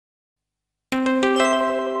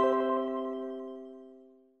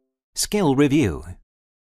Skill Review.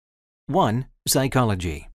 1.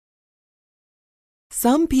 Psychology.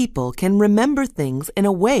 Some people can remember things in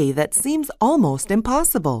a way that seems almost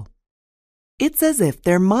impossible. It's as if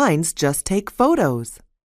their minds just take photos.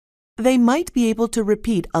 They might be able to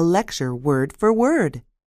repeat a lecture word for word.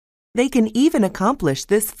 They can even accomplish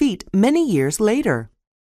this feat many years later.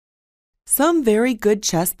 Some very good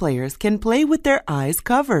chess players can play with their eyes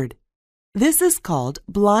covered. This is called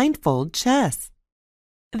blindfold chess.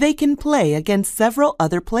 They can play against several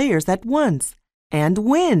other players at once and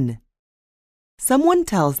win. Someone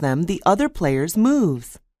tells them the other player's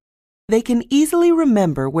moves. They can easily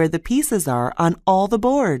remember where the pieces are on all the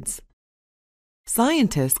boards.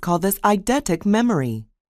 Scientists call this eidetic memory,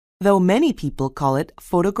 though many people call it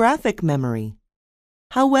photographic memory.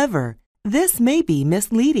 However, this may be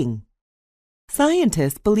misleading.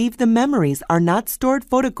 Scientists believe the memories are not stored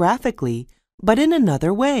photographically, but in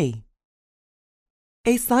another way.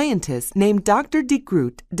 A scientist named Dr. de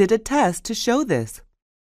Groot did a test to show this.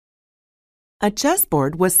 A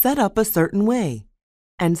chessboard was set up a certain way,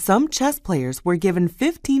 and some chess players were given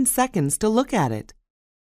 15 seconds to look at it.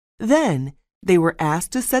 Then, they were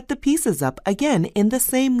asked to set the pieces up again in the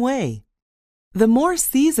same way. The more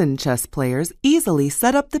seasoned chess players easily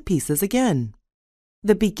set up the pieces again.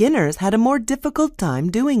 The beginners had a more difficult time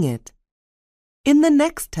doing it. In the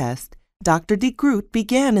next test, Dr. de Groot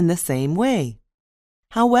began in the same way.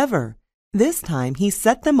 However, this time he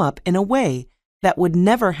set them up in a way that would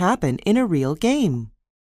never happen in a real game.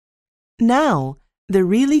 Now, the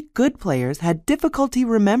really good players had difficulty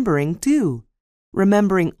remembering too,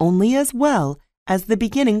 remembering only as well as the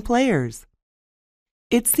beginning players.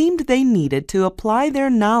 It seemed they needed to apply their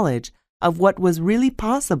knowledge of what was really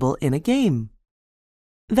possible in a game.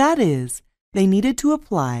 That is, they needed to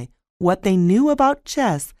apply what they knew about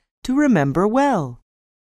chess to remember well.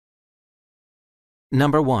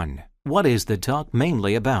 Number 1. What is the talk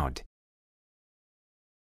mainly about?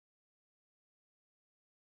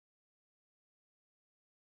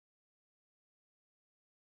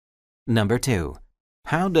 Number 2.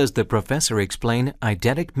 How does the professor explain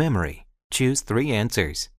eidetic memory? Choose 3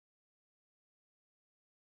 answers.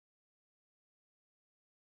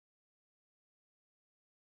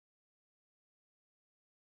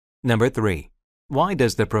 Number 3. Why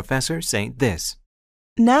does the professor say this?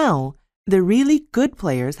 Now, the really good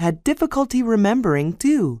players had difficulty remembering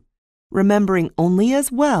too, remembering only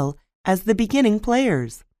as well as the beginning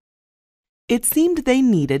players. It seemed they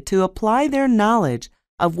needed to apply their knowledge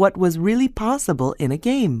of what was really possible in a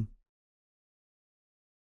game.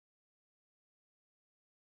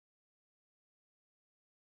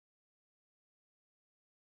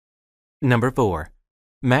 Number 4.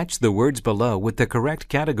 Match the words below with the correct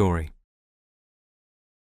category.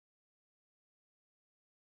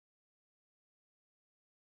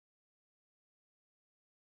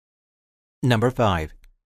 Number 5.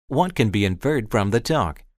 What can be inferred from the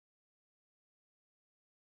talk?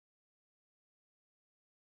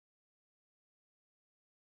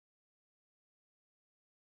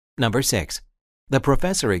 Number 6. The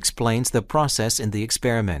professor explains the process in the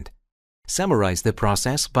experiment. Summarize the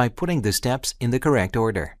process by putting the steps in the correct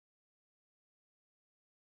order.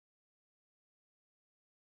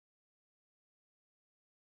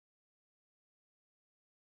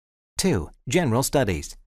 Two. General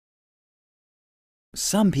studies.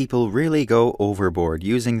 Some people really go overboard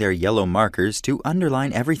using their yellow markers to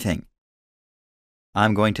underline everything.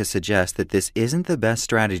 I'm going to suggest that this isn't the best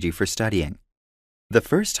strategy for studying. The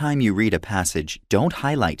first time you read a passage, don't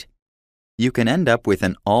highlight. You can end up with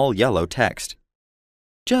an all-yellow text.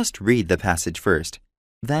 Just read the passage first,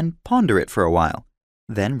 then ponder it for a while,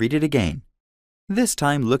 then read it again, this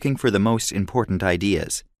time looking for the most important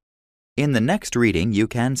ideas. In the next reading, you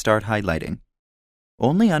can start highlighting.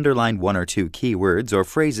 Only underline 1 or 2 key words or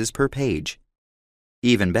phrases per page.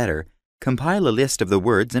 Even better, compile a list of the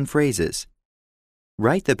words and phrases.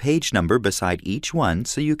 Write the page number beside each one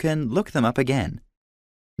so you can look them up again.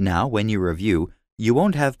 Now, when you review, you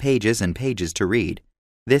won't have pages and pages to read.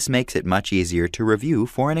 This makes it much easier to review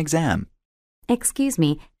for an exam. Excuse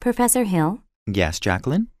me, Professor Hill? Yes,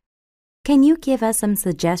 Jacqueline? Can you give us some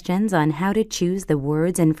suggestions on how to choose the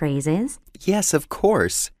words and phrases? Yes, of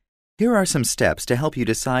course. Here are some steps to help you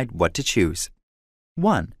decide what to choose.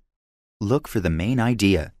 1. Look for the main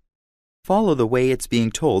idea. Follow the way it's being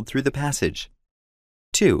told through the passage.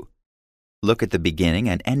 2. Look at the beginning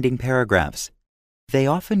and ending paragraphs. They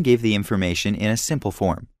often give the information in a simple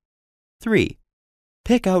form. 3.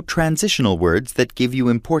 Pick out transitional words that give you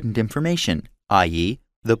important information, i.e.,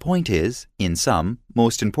 the point is, in sum,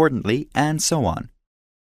 most importantly, and so on.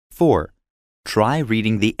 4. Try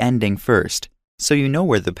reading the ending first. so you know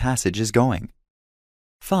where the passage is going.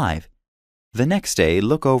 5. The next day,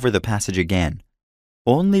 look over the passage again.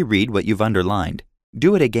 Only read what you've underlined.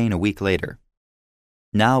 Do it again a week later.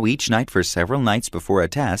 Now, each night for several nights before a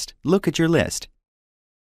test, look at your list.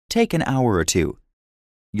 Take an hour or two.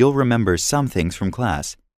 You'll remember some things from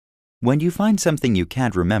class. When you find something you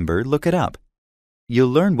can't remember, look it up. You'll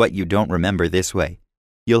learn what you don't remember this way.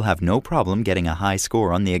 You'll have no problem getting a high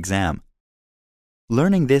score on the exam.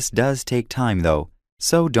 Learning this does take time, though,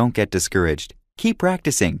 so don't get discouraged. Keep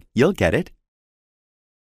practicing. You'll get it.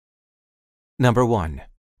 Number 1.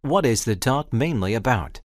 What is the talk mainly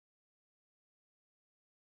about?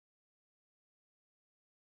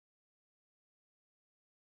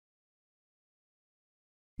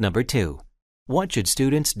 Number 2. What should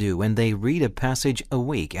students do when they read a passage a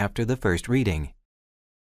week after the first reading?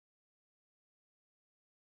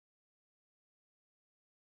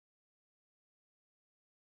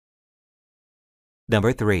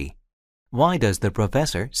 Number 3. Why does the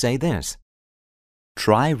professor say this?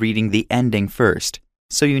 Try reading the ending first,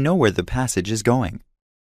 so you know where the passage is going.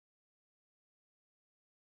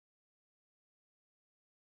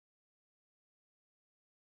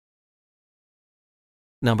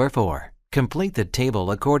 Number 4. Complete the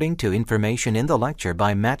table according to information in the lecture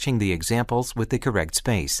by matching the examples with the correct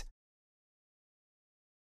space.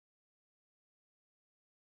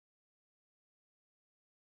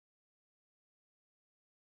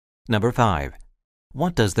 Number 5.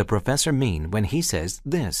 What does the professor mean when he says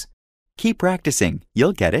this? Keep practicing.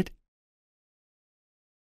 You'll get it.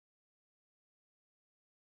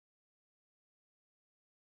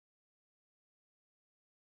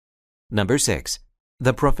 Number 6.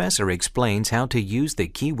 The professor explains how to use the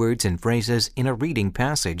keywords and phrases in a reading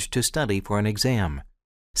passage to study for an exam.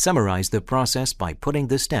 Summarize the process by putting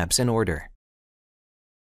the steps in order.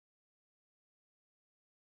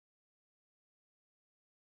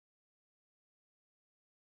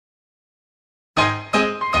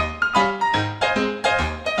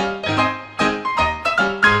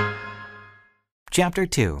 Chapter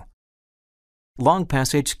 2. Long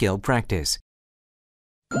Passage Skill Practice.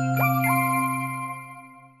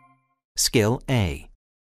 Skill A.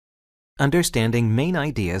 Understanding main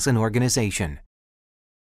ideas in organization.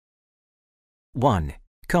 1.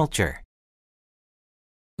 Culture.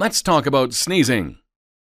 Let's talk about sneezing.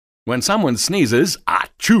 When someone sneezes,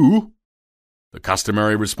 achoo, the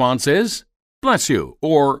customary response is, bless you,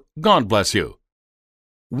 or God bless you.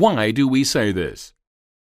 Why do we say this?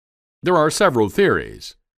 There are several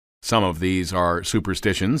theories. Some of these are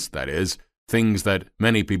superstitions, that is, things that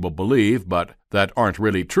many people believe but that aren't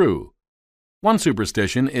really true. One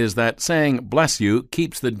superstition is that saying bless you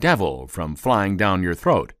keeps the devil from flying down your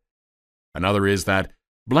throat. Another is that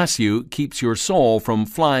bless you keeps your soul from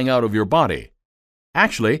flying out of your body.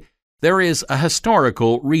 Actually, there is a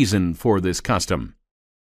historical reason for this custom.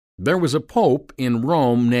 There was a pope in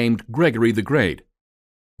Rome named Gregory the Great.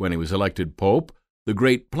 When he was elected pope, the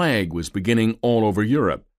Great Plague was beginning all over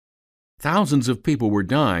Europe. Thousands of people were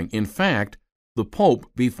dying. In fact, the pope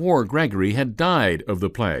before Gregory had died of the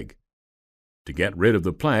plague. To get rid of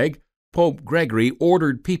the plague, Pope Gregory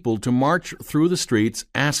ordered people to march through the streets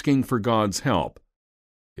asking for God's help.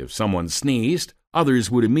 If someone sneezed,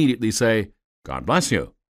 others would immediately say, God bless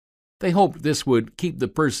you. They hoped this would keep the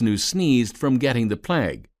person who sneezed from getting the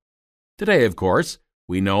plague. Today, of course,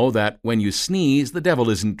 we know that when you sneeze, the devil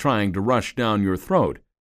isn't trying to rush down your throat.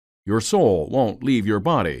 Your soul won't leave your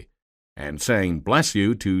body, and saying bless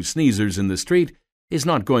you to sneezers in the street is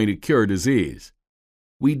not going to cure disease.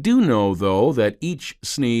 We do know, though, that each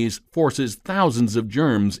sneeze forces thousands of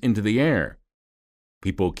germs into the air.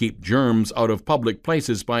 People keep germs out of public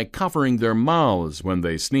places by covering their mouths when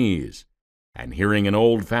they sneeze, and hearing an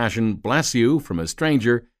old-fashioned bless you from a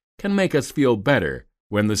stranger can make us feel better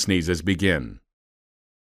when the sneezes begin.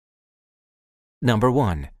 Number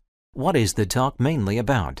 1. What is the talk mainly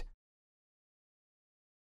about?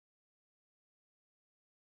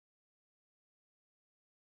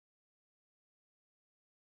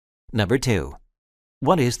 Number 2.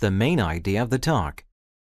 What is the main idea of the talk?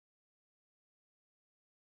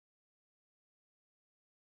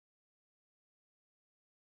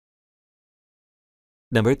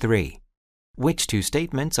 Number 3. Which two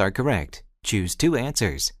statements are correct? Choose two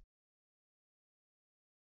answers.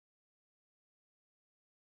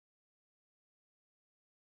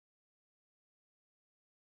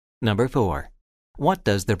 Number 4. What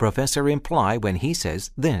does the professor imply when he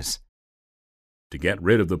says this? To get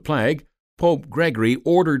rid of the plague, Pope Gregory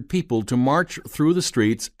ordered people to march through the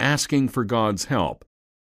streets asking for God's help.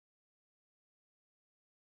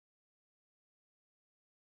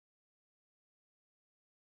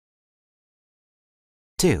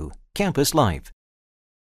 2. Campus life.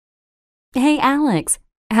 Hey, Alex.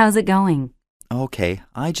 How's it going? Okay,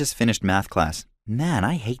 I just finished math class. Man,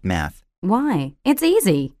 I hate math. Why? It's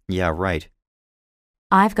easy. Yeah, right.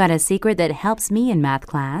 I've got a secret that helps me in math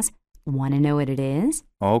class. Want to know what it is?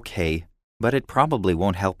 Okay, but it probably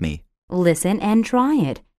won't help me. Listen and try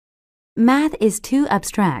it. Math is too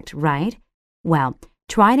abstract, right? Well,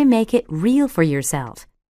 try to make it real for yourself.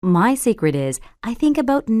 My secret is I think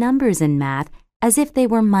about numbers in math as if they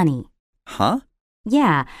were money. Huh?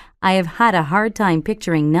 Yeah, I have had a hard time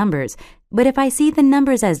picturing numbers, but if I see the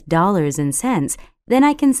numbers as dollars and cents, then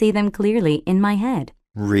I can see them clearly in my head.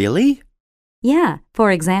 Really? Yeah,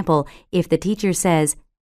 for example, if the teacher says,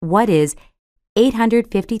 "What is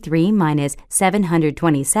 853 minus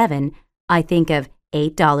 727, I think of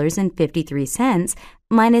 $8.53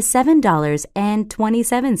 minus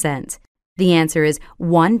 $7.27. The answer is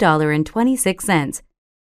 $1.26.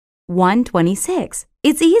 126.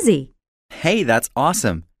 It's easy. Hey, that's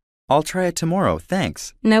awesome. I'll try it tomorrow,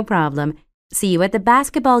 thanks. No problem. See you at the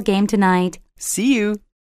basketball game tonight. See you.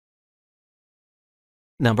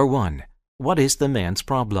 Number 1. What is the man's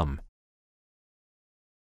problem?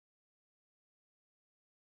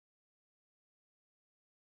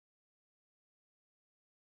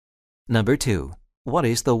 Number 2. What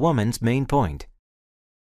is the woman's main point?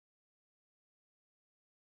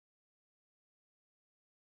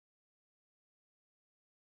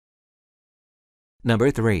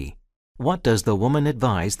 Number 3. What does the woman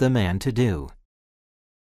advise the man to do?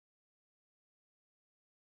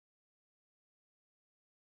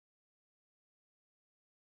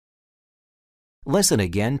 Listen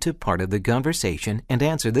again to part of the conversation and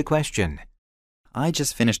answer the question. I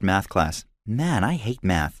just finished math class. Man, I hate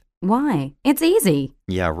math. Why? It's easy.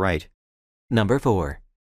 Yeah, right. Number 4.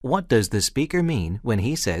 What does the speaker mean when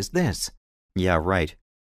he says this? Yeah, right.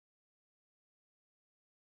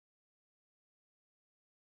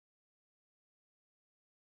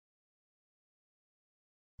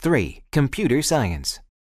 Three. Computer science.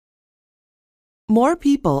 More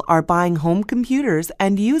people are buying home computers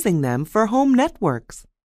and using them for home networks.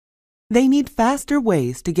 They need faster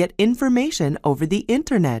ways to get information over the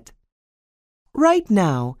Internet. Right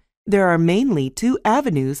now, there are mainly two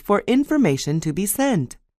avenues for information to be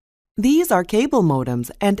sent. These are cable modems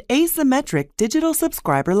and asymmetric digital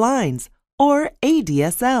subscriber lines, or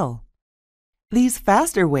ADSL. These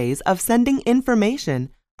faster ways of sending information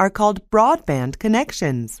are called broadband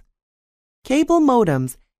connections. Cable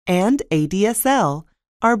modems and ADSL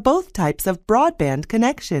are both types of broadband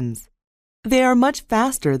connections. They are much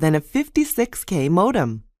faster than a 56K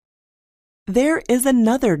modem. There is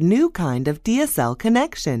another new kind of DSL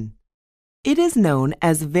connection. It is known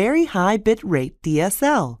as Very High Bit Rate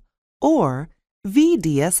DSL, or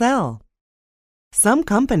VDSL. Some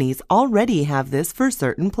companies already have this for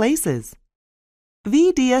certain places.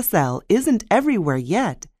 VDSL isn't everywhere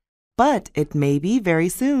yet, but it may be very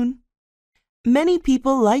soon. Many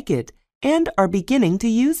people like it and are beginning to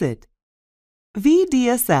use it.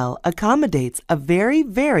 VDSL accommodates a very,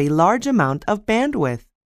 very large amount of bandwidth.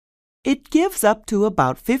 It gives up to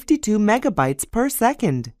about 52 megabytes per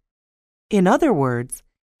second. In other words,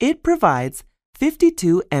 it provides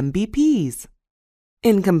 52 Mbps.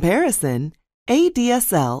 In comparison,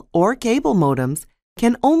 ADSL or cable modems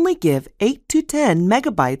can only give 8 to 10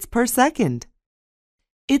 megabytes per second.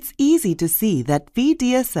 It's easy to see that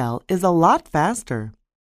VDSL is a lot faster.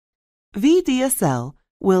 VDSL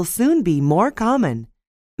will soon be more common,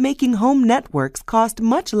 making home networks cost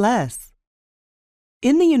much less.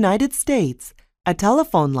 In the United States, a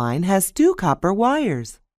telephone line has two copper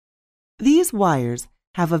wires. These wires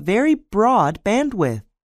have a very broad bandwidth.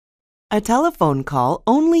 A telephone call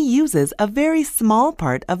only uses a very small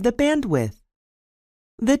part of the bandwidth.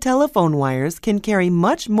 The telephone wires can carry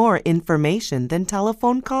much more information than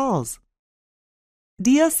telephone calls.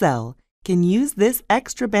 DSL can use this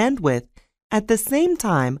extra bandwidth at the same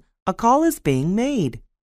time a call is being made.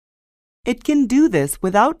 It can do this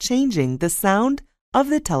without changing the sound of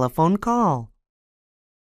the telephone call.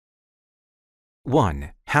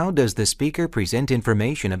 1. How does the speaker present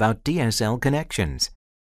information about DSL connections?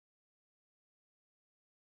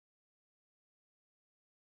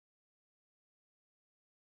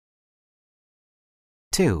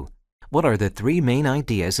 Two. What are the three main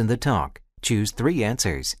ideas in the talk? Choose 3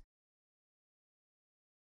 answers.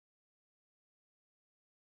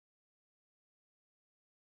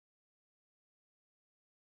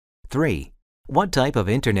 Three. What type of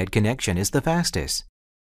internet connection is the fastest?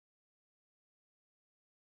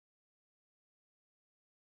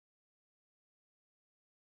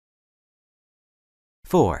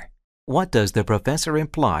 4. What does the professor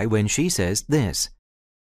imply when she says this?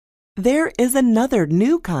 There is another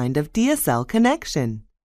new kind of DSL connection.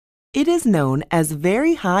 It is known as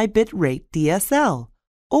Very High Bit Rate DSL,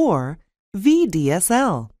 or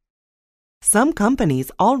VDSL. Some companies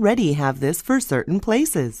already have this for certain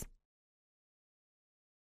places.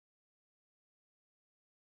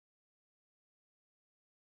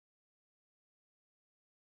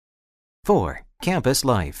 Four, campus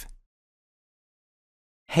life.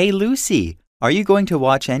 Hey Lucy, are you going to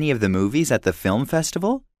watch any of the movies at the film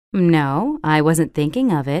festival? No, I wasn't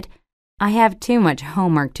thinking of it. I have too much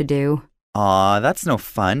homework to do. Aw, that's no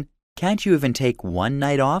fun. Can't you even take one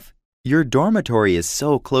night off? Your dormitory is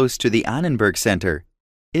so close to the Annenberg Center.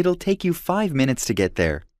 It'll take you 5 minutes to get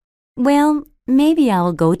there. Well, maybe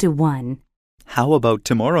I'll go to one. How about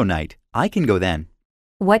tomorrow night? I can go then.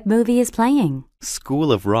 What movie is playing?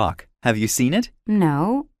 School of Rock. Have you seen it?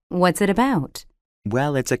 No. What's it about?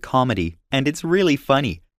 Well, it's a comedy, and it's really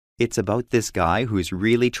funny. It's about this guy who's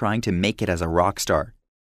really trying to make it as a rock star.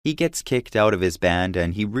 He gets kicked out of his band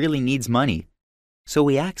and he really needs money. So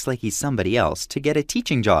he acts like he's somebody else to get a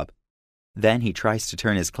teaching job. Then he tries to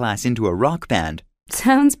turn his class into a rock band.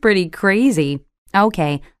 Sounds pretty crazy.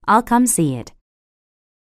 Okay, I'll come see it.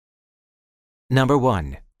 Number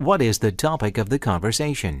 1. What is the topic of the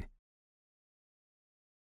conversation?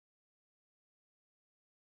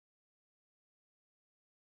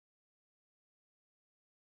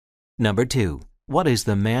 Number 2. What is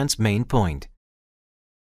the man's main point?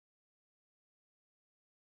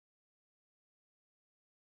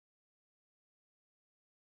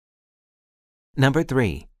 Number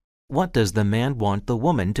 3. What does the man want the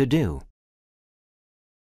woman to do?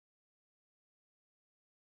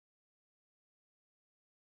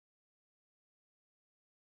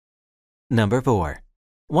 Number 4.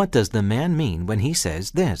 What does the man mean when he says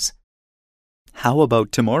this? How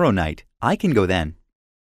about tomorrow night? I can go then.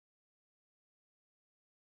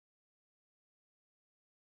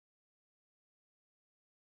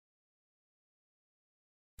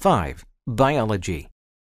 Five, biology.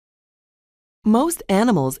 Most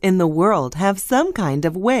animals in the world have some kind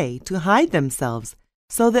of way to hide themselves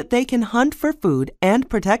so that they can hunt for food and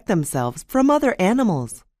protect themselves from other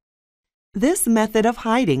animals. This method of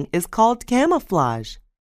hiding is called camouflage.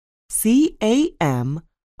 CAMOUFLAGE.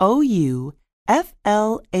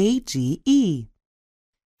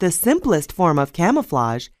 The simplest form of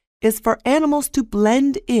camouflage is for animals to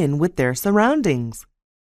blend in with their surroundings.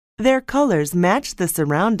 Their colors match the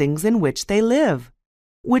surroundings in which they live,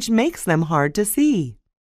 which makes them hard to see.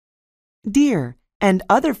 Deer and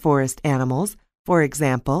other forest animals, for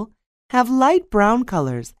example, have light brown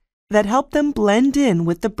colors that help them blend in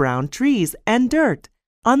with the brown trees and dirt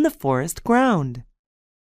on the forest ground.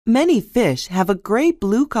 Many fish have a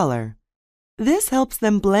gray-blue color. This helps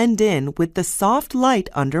them blend in with the soft light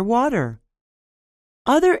underwater.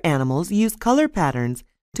 Other animals use color patterns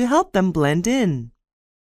to help them blend in.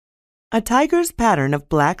 A tiger's pattern of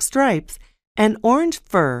black stripes and orange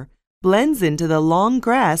fur blends into the long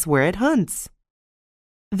grass where it hunts.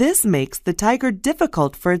 This makes the tiger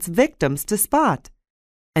difficult for its victims to spot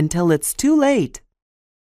until it's too late.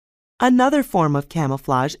 Another form of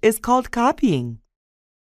camouflage is called copying.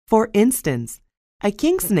 For instance, a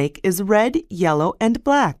king snake is red, yellow, and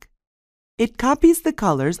black. It copies the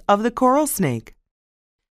colors of the coral snake.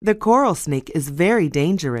 The coral snake is very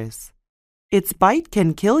dangerous. Its bite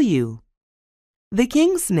can kill you. The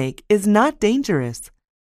king snake is not dangerous,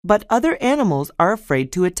 but other animals are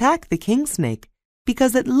afraid to attack the king snake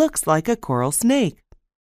because it looks like a coral snake.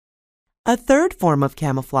 A third form of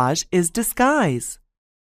camouflage is disguise.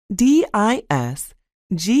 DISGUISE.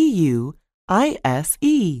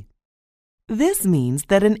 This means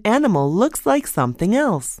that an animal looks like something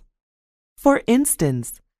else. For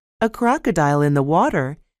instance, a crocodile in the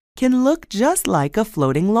water can look just like a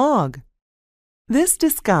floating log. This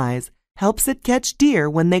disguise helps it catch deer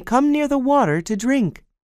when they come near the water to drink.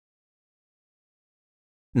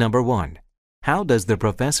 Number 1. How does the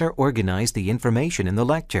professor organize the information in the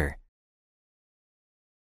lecture?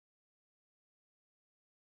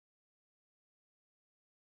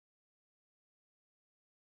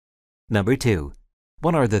 Number 2.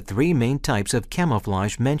 What are the 3 main types of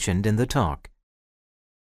camouflage mentioned in the talk?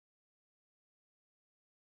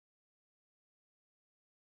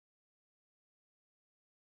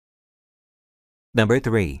 Number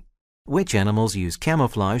 3. Which animals use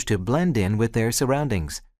camouflage to blend in with their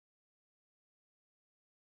surroundings?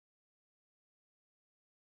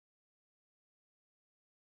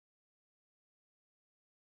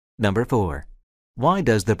 Number 4. Why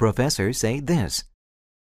does the professor say this?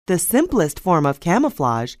 The simplest form of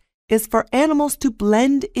camouflage is for animals to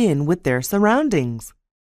blend in with their surroundings.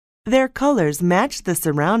 Their colors match the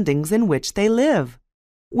surroundings in which they live,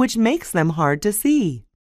 which makes them hard to see.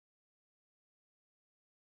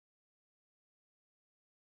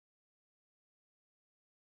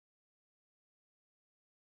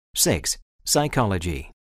 Six.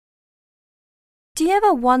 Psychology. Do you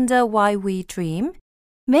ever wonder why we dream?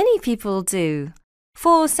 Many people do.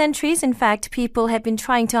 For centuries, in fact, people have been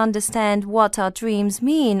trying to understand what our dreams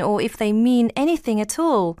mean or if they mean anything at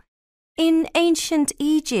all. In ancient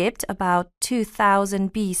Egypt, about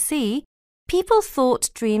 2000 BC, people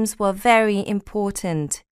thought dreams were very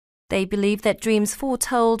important. They believed that dreams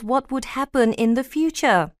foretold what would happen in the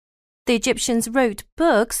future. The Egyptians wrote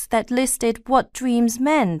books that listed what dreams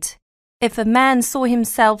meant. If a man saw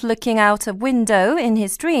himself looking out a window in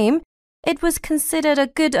his dream, it was considered a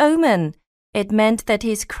good omen. It meant that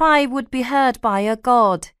his cry would be heard by a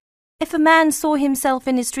god. If a man saw himself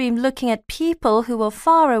in his dream looking at people who were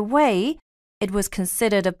far away, it was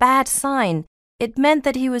considered a bad sign. It meant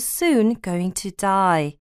that he was soon going to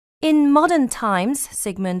die. In modern times,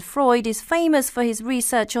 Sigmund Freud is famous for his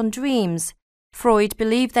research on dreams. Freud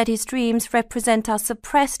believed that his dreams represent our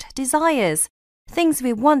suppressed desires, things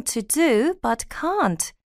we want to do but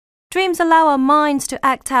can't. Dreams allow our minds to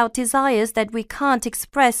act out desires that we can't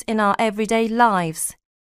express in our everyday lives.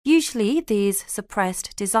 Usually, these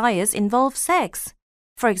suppressed desires involve sex.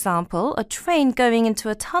 For example, a train going into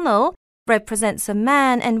a tunnel represents a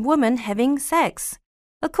man and woman having sex.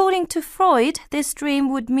 According to Freud, this dream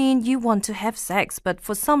would mean you want to have sex, but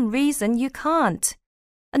for some reason you can't.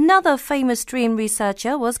 Another famous dream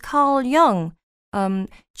researcher was Carl Jung, Jung.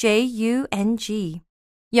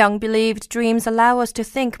 Jung believed dreams allow us to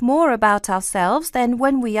think more about ourselves than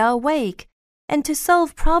when we are awake, and to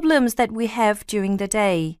solve problems that we have during the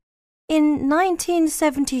day. In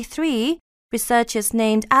 1973, researchers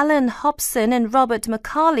named Alan Hobson and Robert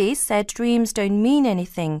McCarley said dreams don't mean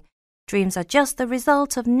anything. Dreams are just the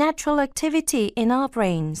result of natural activity in our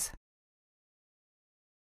brains.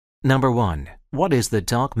 Number 1. What is the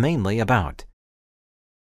talk mainly about?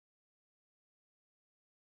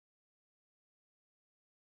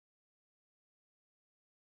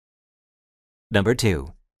 Number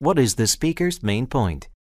 2. What is the speaker's main point?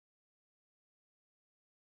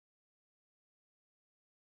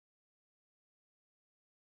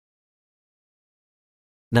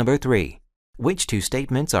 Number 3. Which two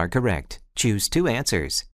statements are correct? Choose two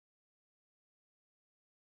answers.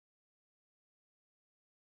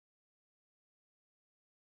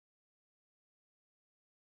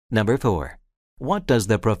 Number 4. What does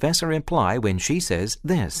the professor imply when she says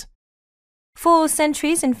this? For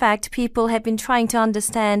centuries, in fact, people have been trying to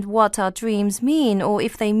understand what our dreams mean or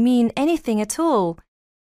if they mean anything at all.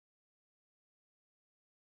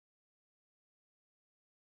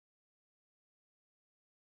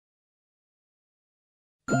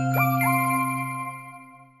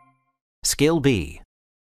 Skill B.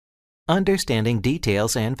 Understanding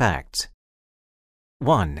details and facts.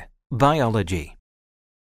 1. Biology.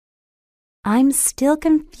 I'm still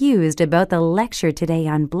confused about the lecture today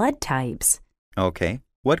on blood types. Okay.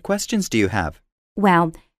 What questions do you have?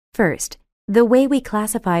 Well, first, the way we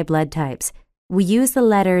classify blood types. We use the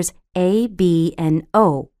letters A, B, and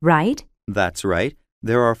O, right? That's right.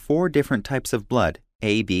 There are 4 different types of blood,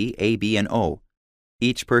 AB, and O.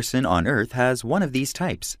 Each person on Earth has one of these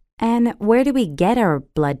types. And where do we get our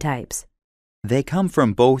blood types? They come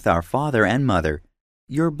from both our father and mother.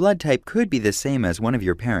 Your blood type could be the same as one of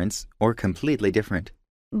your parents or completely different.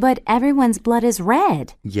 But everyone's blood is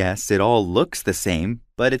red. Yes, it all looks the same,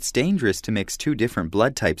 but it's dangerous to mix 2 different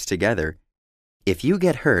blood types together. If you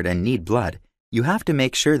get hurt and need blood, you have to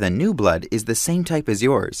make sure the new blood is the same type as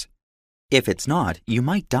yours. If it's not, you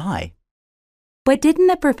might die. But didn't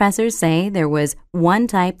the professor say there was one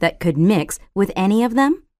type that could mix with any of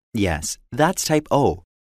them? Yes, that's type O.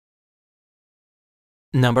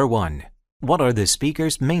 Number 1. What are the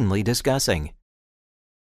speakers mainly discussing?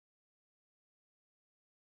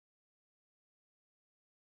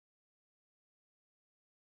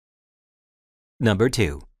 Number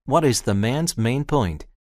 2. What is the man's main point?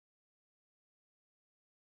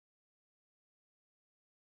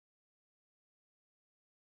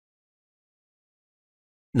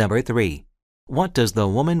 Number 3. What does the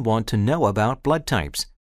woman want to know about blood types?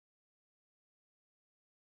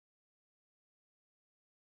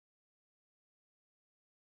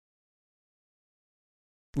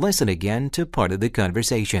 Listen again to part of the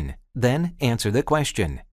conversation, then answer the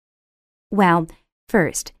question. Well,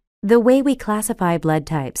 first, the way we classify blood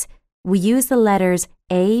types. We use the letters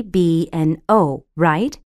A, B, and O,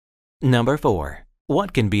 right? Number 4.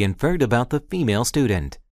 What can be inferred about the female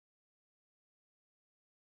student?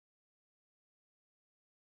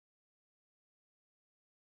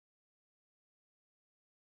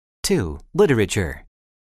 2. Literature.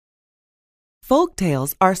 Folk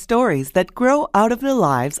tales are stories that grow out of the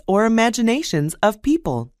lives or imaginations of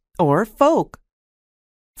people, or folk.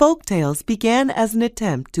 Folk tales began as an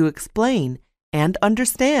attempt to explain and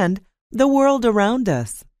understand the world around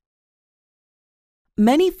us.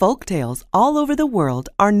 Many folk tales all over the world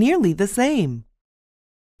are nearly the same.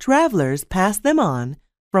 Travelers pass them on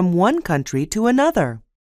from one country to another.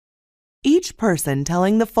 Each person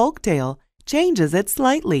telling the folk tale changes it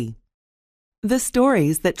slightly. The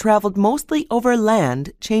stories that traveled mostly over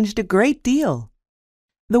land changed a great deal.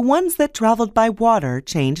 The ones that traveled by water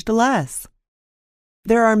changed less.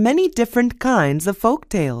 There are many different kinds of folk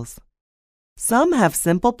tales. Some have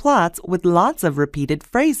simple plots with lots of repeated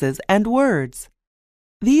phrases and words.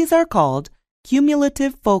 These are called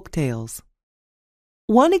cumulative folk tales.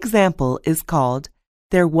 One example is called,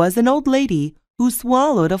 "There was an old lady who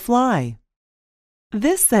swallowed a fly."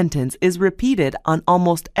 This sentence is repeated on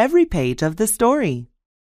almost every page of the story.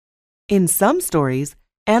 In some stories,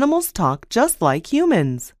 animals talk just like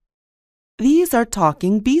humans. These are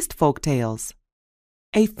talking beast folk tales.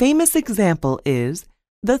 A famous example is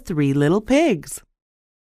The Three Little Pigs.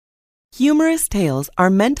 Humorous tales are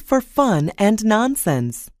meant for fun and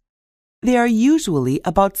nonsense. They are usually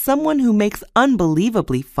about someone who makes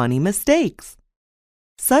unbelievably funny mistakes,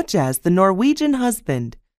 such as the Norwegian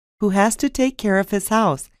husband who has to take care of his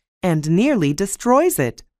house and nearly destroys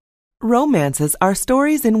it. Romances are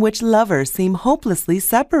stories in which lovers seem hopelessly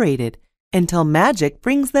separated until magic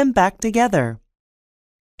brings them back together.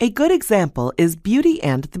 A good example is Beauty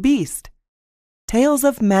and the Beast. Tales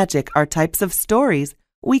of magic are types of stories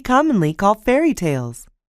we commonly call fairy tales.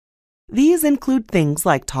 These include things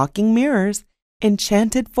like talking mirrors,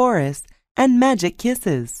 enchanted forests, and magic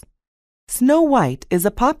kisses. Snow White is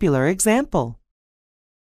a popular example.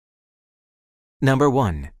 Number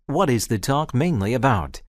 1. What is the talk mainly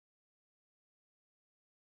about?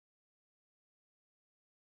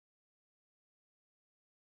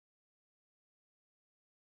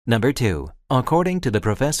 Number 2. According to the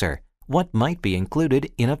professor, what might be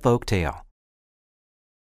included in a folk tale?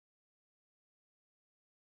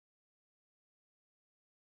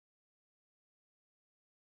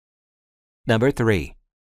 Number 3.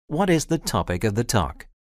 What is the topic of the talk?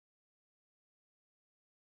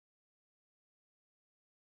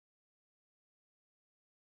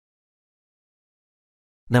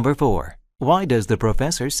 Number 4. Why does the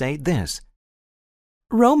professor say this?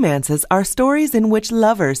 Romances are stories in which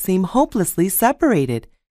lovers seem hopelessly separated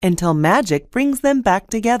until magic brings them back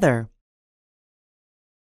together.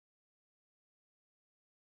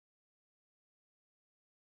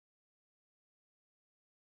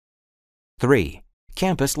 Three.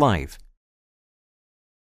 Campus life.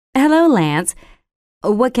 Hello, Lance.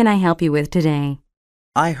 What can I help you with today?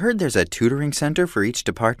 I heard there's a tutoring center for each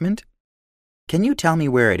department. Can you tell me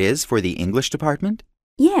where it is for the English department?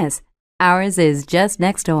 Yes, ours is just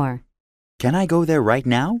next door. Can I go there right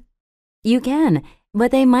now? You can,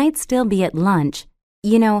 but they might still be at lunch.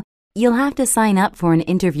 You know, you'll have to sign up for an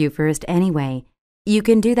interview first anyway. You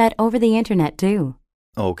can do that over the internet too.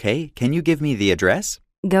 Okay, can you give me the address?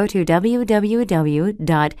 Go to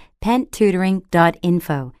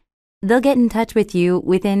www.penttutoring.info. They'll get in touch with you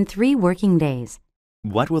within 3 working days.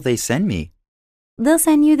 What will they send me? They'll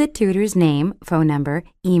send you the tutor's name, phone number,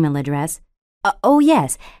 email address. Oh,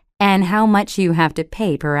 yes, and how much you have to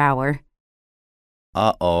pay per hour.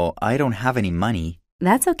 Uh-oh, I don't have any money.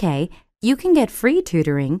 That's okay. You can get free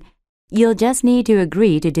tutoring. You'll just need to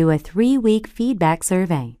agree to do a 3-week feedback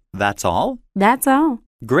survey. That's all? That's all.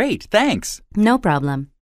 Great, thanks. No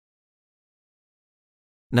problem.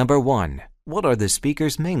 Number 1. What are the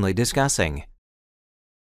speakers mainly discussing?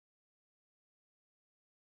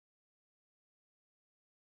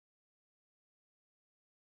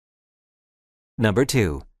 Number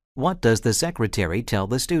 2. What does the secretary tell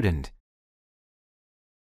the student?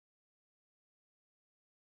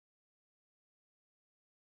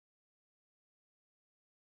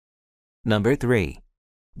 Number 3.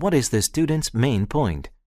 What is the student's main point?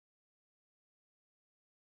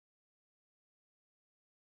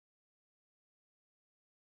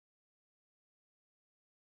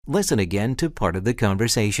 Listen again to part of the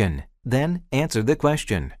conversation, then answer the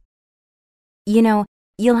question. You know,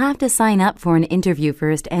 you'll have to sign up for an interview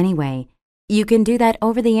first anyway. You can do that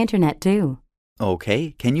over the internet too.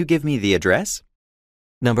 Okay, can you give me the address?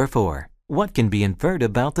 Number 4. What can be inferred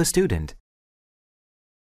about the student?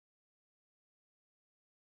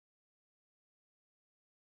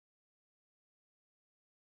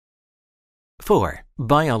 Four.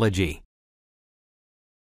 Biology.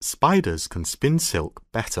 Spiders can spin silk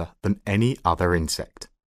better than any other insect.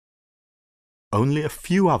 Only a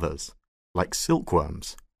few others, like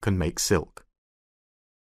silkworms, can make silk.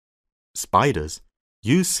 Spiders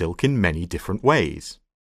use silk in many different ways.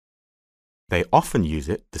 They often use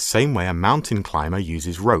it the same way a mountain climber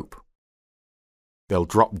uses rope. They'll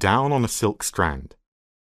drop down on a silk strand.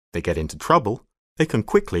 They get into trouble, they can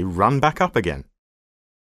quickly run back up again.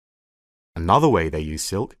 Another way they use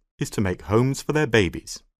silk is to make homes for their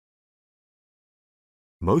babies.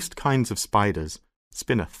 Most kinds of spiders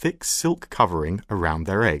spin a thick silk covering around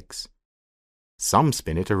their eggs. Some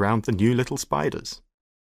spin it around the new little spiders.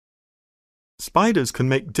 Spiders can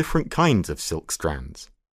make different kinds of silk strands.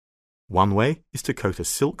 One way is to coat a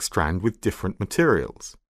silk strand with different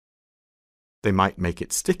materials. They might make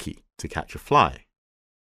it sticky to catch a fly.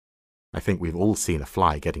 I think we've all seen a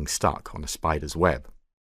fly getting stuck on a spider's web.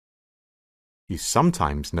 You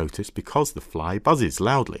sometimes notice because the fly buzzes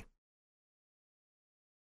loudly.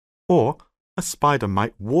 Or a spider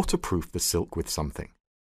might waterproof the silk with something.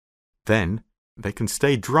 Then they can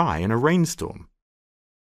stay dry in a rainstorm.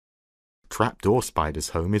 Trapdoor spider's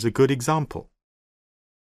home is a good example.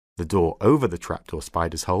 The door over the trapdoor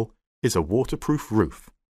spider's hole is a waterproof roof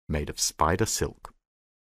made of spider silk.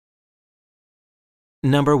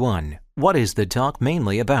 Number 1. What is the talk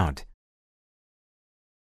mainly about?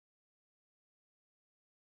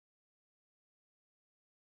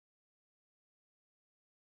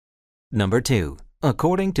 Number 2.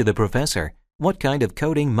 According to the professor, what kind of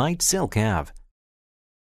coating might silk have?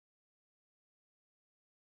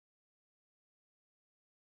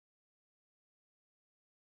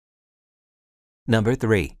 Number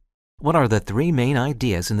 3. What are the 3 main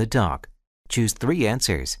ideas in the talk? Choose 3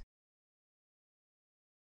 answers.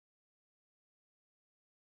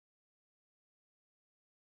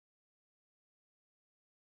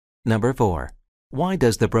 Number 4. Why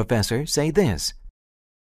does the professor say this?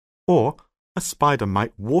 Or a spider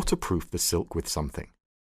might waterproof the silk with something.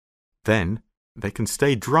 Then they can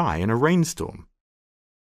stay dry in a rainstorm.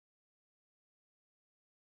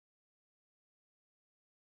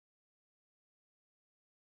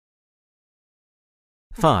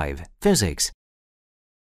 Five. Physics.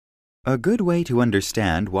 A good way to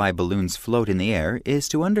understand why balloons float in the air is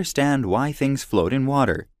to understand why things float in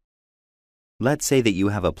water. Let's say that you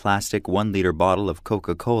have a plastic 1-liter bottle of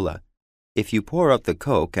Coca-Cola. If you pour out the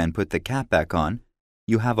Coke and put the cap back on,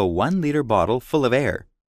 you have a 1-liter bottle full of air.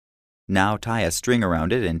 Now tie a string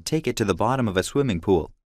around it and take it to the bottom of a swimming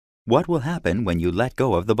pool. What will happen when you let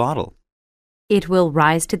go of the bottle? It will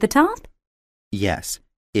rise to the top? Yes.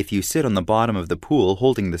 If you sit on the bottom of the pool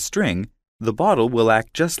holding the string, the bottle will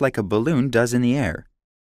act just like a balloon does in the air.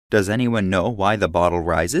 Does anyone know why the bottle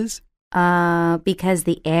rises? Because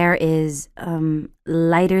the air is,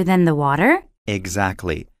 lighter than the water?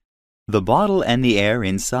 Exactly. The bottle and the air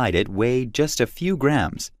inside it weigh just a few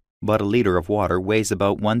grams, but a liter of water weighs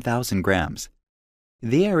about 1,000 grams.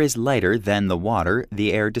 The air is lighter than the water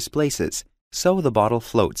the air displaces, so the bottle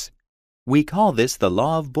floats. We call this the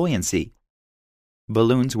law of buoyancy.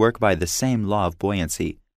 Balloons work by the same law of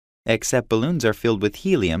buoyancy, except balloons are filled with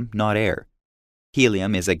helium, not air.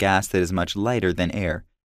 Helium is a gas that is much lighter than air.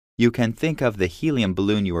 You can think of the helium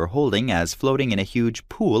balloon you are holding as floating in a huge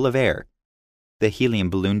pool of air. The helium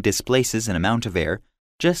balloon displaces an amount of air,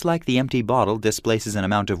 just like the empty bottle displaces an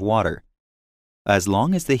amount of water. As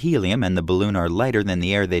long as the helium and the balloon are lighter than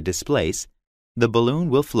the air they displace, the balloon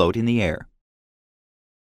will float in the air.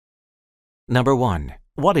 Number 1.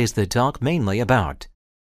 What is the talk mainly about?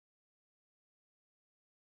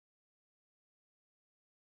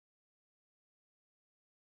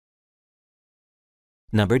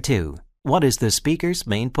 Number 2. What is the speaker's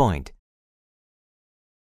main point?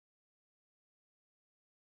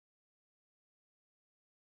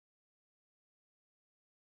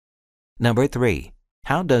 Number 3.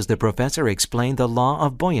 How does the professor explain the law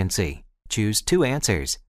of buoyancy? Choose 2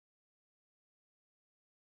 answers.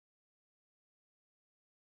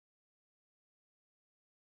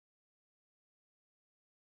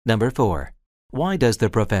 Number 4. Why does the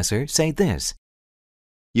professor say this?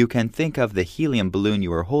 You can think of the helium balloon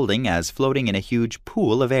you are holding as floating in a huge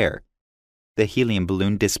pool of air. The helium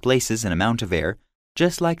balloon displaces an amount of air,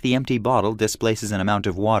 just like the empty bottle displaces an amount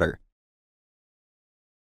of water.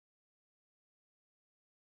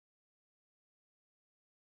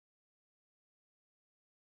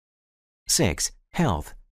 Six.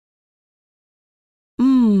 Health.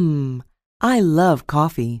 I love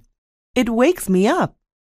coffee. It wakes me up.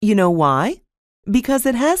 You know why? Because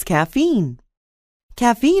it has caffeine.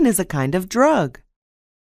 Caffeine is a kind of drug.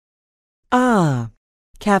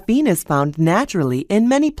 Caffeine is found naturally in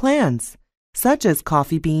many plants, such as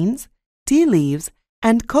coffee beans, tea leaves,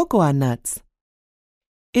 and cocoa nuts.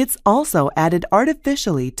 It's also added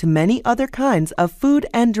artificially to many other kinds of food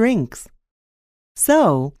and drinks.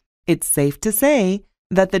 So, it's safe to say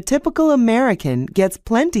that the typical American gets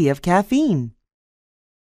plenty of caffeine.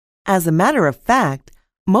 As a matter of fact,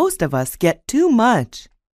 most of us get too much.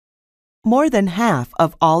 More than half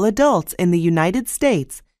of all adults in the United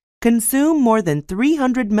States consume more than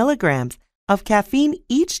 300 milligrams of caffeine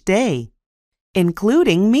each day,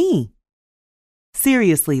 including me.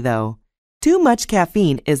 Seriously though, too much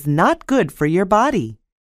caffeine is not good for your body.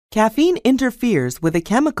 Caffeine interferes with a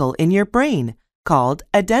chemical in your brain called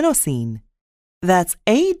adenosine. That's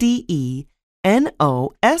ADENOSINE.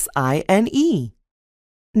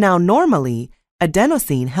 Now, normally,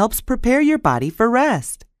 adenosine helps prepare your body for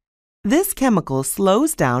rest. This chemical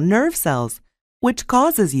slows down nerve cells, which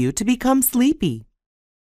causes you to become sleepy.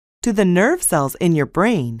 To the nerve cells in your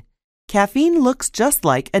brain, caffeine looks just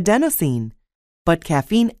like adenosine, but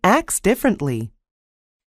caffeine acts differently.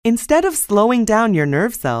 Instead of slowing down your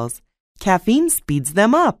nerve cells, caffeine speeds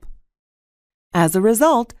them up. As a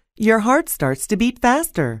result, your heart starts to beat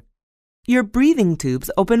faster. Your breathing tubes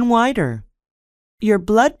open wider. Your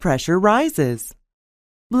blood pressure rises.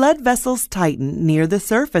 Blood vessels tighten near the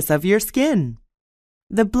surface of your skin.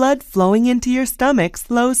 The blood flowing into your stomach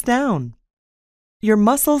slows down. Your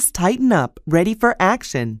muscles tighten up, ready for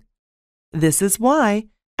action. This is why,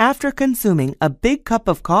 after consuming a big cup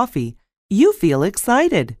of coffee, you feel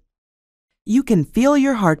excited. You can feel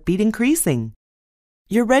your heartbeat increasing.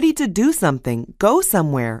 You're ready to do something, go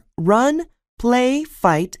somewhere, run, play,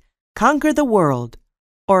 fight, conquer the world,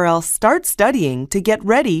 or else start studying to get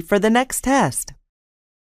ready for the next test.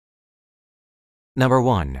 Number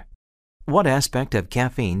 1. What aspect of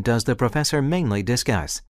caffeine does the professor mainly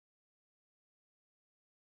discuss?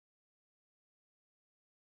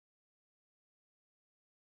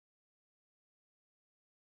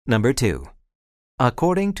 Number 2.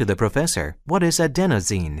 According to the professor, what is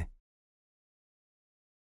adenosine?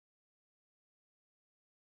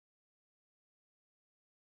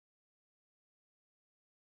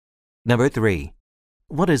 Number 3.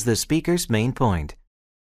 What is the speaker's main point?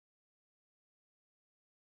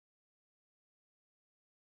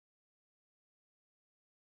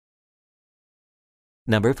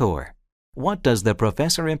 Number 4. What does the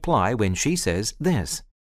professor imply when she says this?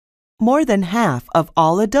 More than half of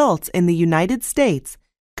all adults in the United States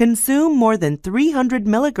consume more than 300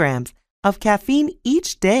 milligrams of caffeine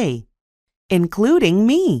each day, including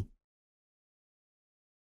me.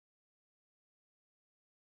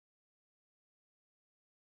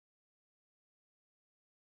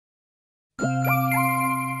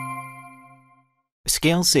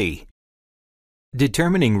 Scale C.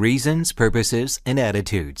 Determining reasons, purposes, and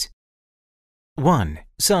attitudes. 1.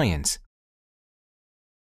 Science.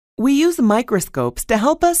 We use microscopes to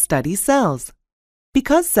help us study cells.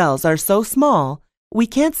 Because cells are so small, we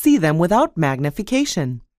can't see them without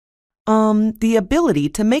magnification. The ability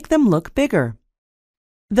to make them look bigger.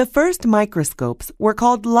 The first microscopes were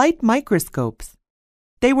called light microscopes.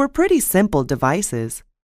 They were pretty simple devices.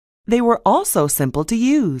 They were also simple to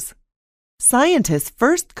use. Scientists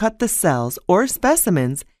first cut the cells or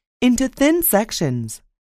specimens into thin sections.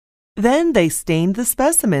 Then they stained the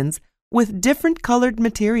specimens with different colored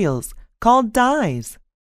materials called dyes.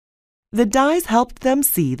 The dyes helped them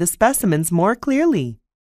see the specimens more clearly.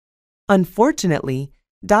 Unfortunately,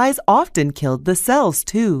 dyes often killed the cells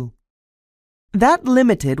too. That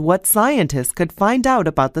limited what scientists could find out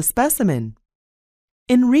about the specimen.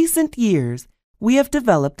 In recent years, we have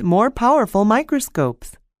developed more powerful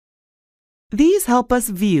microscopes. These help us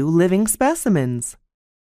view living specimens.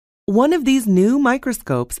 One of these new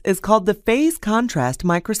microscopes is called the phase contrast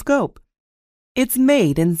microscope. It's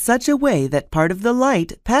made in such a way that part of the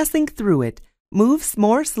light passing through it moves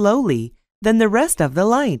more slowly than the rest of the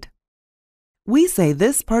light. We say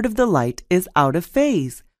this part of the light is out of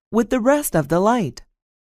phase with the rest of the light.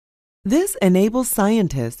 This enables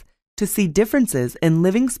scientists to see differences in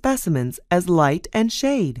living specimens as light and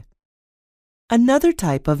shade. Another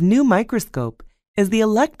type of new microscope is the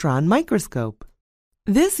electron microscope.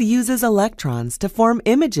 This uses electrons to form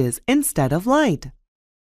images instead of light.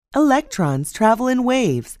 Electrons travel in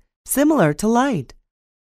waves, similar to light,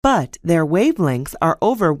 but their wavelengths are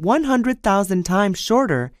over 100,000 times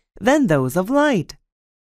shorter than those of light.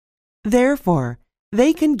 Therefore,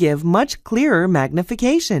 they can give much clearer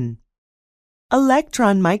magnification.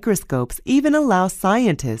 Electron microscopes even allow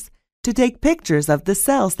scientists to take pictures of the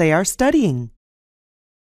cells they are studying.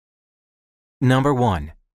 Number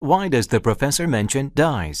 1. Why does the professor mention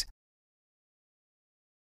dyes?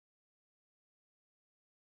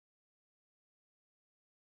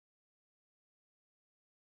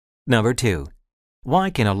 Number 2.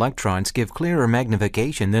 Why can electrons give clearer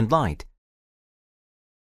magnification than light?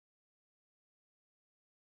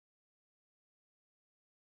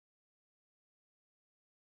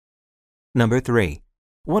 Number 3.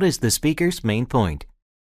 What is the speaker's main point?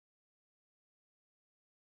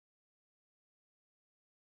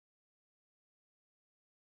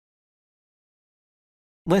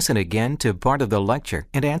 Listen again to part of the lecture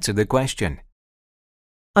and answer the question.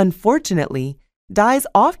 Unfortunately, dyes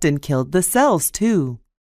often killed the cells too.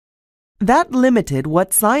 That limited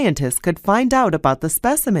what scientists could find out about the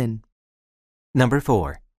specimen. Number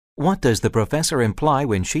 4. What does the professor imply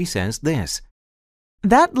when she says this?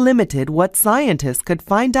 That limited what scientists could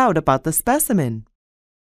find out about the specimen.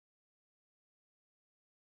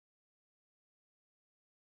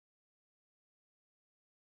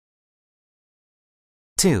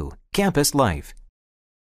 Two. Campus life.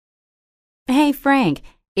 Hey, Frank,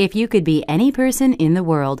 if you could be any person in the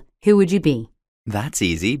world, who would you be? That's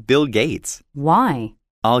easy. Bill Gates. Why?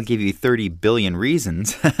 I'll give you 30 billion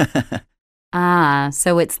reasons.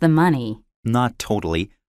 So it's the money. Not totally,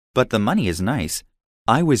 but the money is nice.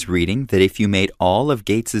 I was reading that if you made all of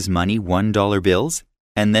Gates's money $1 bills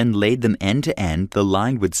and then laid them end to end, the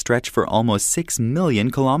line would stretch for almost 6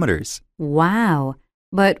 million kilometers. Wow.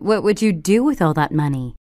 But what would you do with all that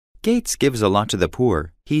money? Gates gives a lot to the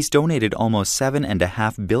poor. He's donated almost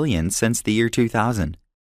 $7.5 billion since the year 2000.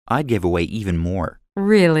 I'd give away even more.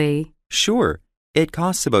 Really? Sure. It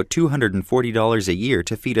costs about $240 a year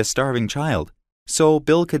to feed a starving child. So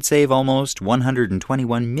Bill could save almost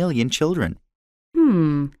 121 million children.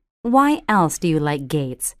 Why else do you like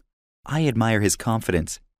Gates? I admire his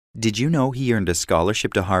confidence. Did you know he earned a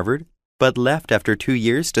scholarship to Harvard, but left after 2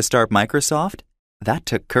 years to start Microsoft? That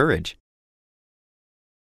took courage.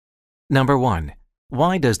 Number 1.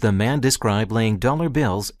 Why does the man describe laying dollar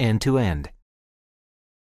bills end to end?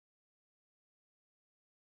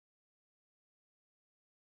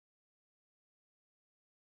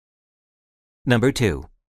 Number 2.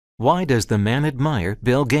 Why does the man admire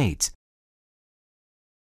Bill Gates?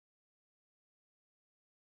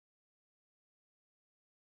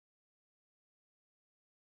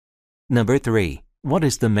 Number 3. What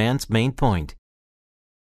is the man's main point?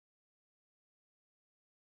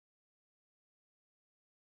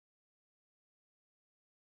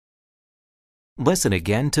 Listen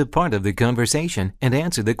again to part of the conversation and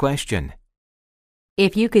answer the question.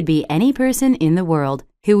 If you could be any person in the world,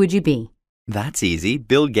 who would you be? That's easy.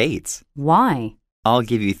 Bill Gates. Why? I'll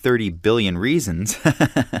give you 30 billion reasons.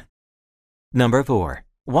 Number 4.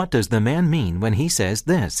 What does the man mean when he says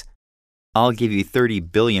this? I'll give you 30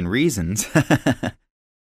 billion reasons.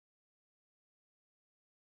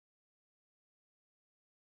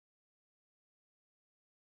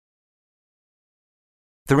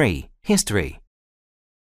 3. History.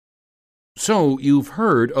 So you've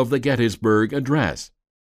heard of the Gettysburg Address.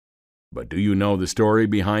 But do you know the story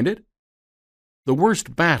behind it? The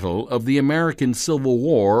worst battle of the American Civil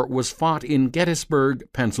War was fought in Gettysburg,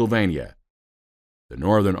 Pennsylvania. The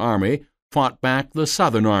Northern Army fought back the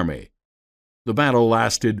Southern Army. The battle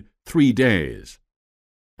lasted 3 days.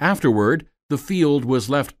 Afterward, the field was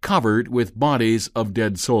left covered with bodies of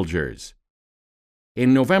dead soldiers.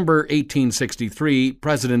 In November 1863,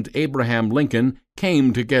 President Abraham Lincoln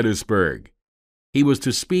came to Gettysburg. He was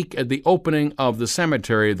to speak at the opening of the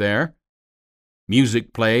cemetery there.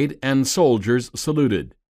 Music played and soldiers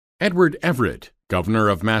saluted. Edward Everett, governor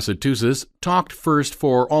of Massachusetts, talked first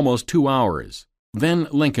for almost 2 hours. Then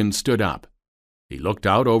Lincoln stood up. He looked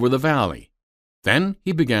out over the valley. Then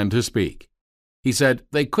he began to speak. He said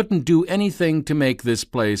they couldn't do anything to make this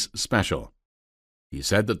place special. He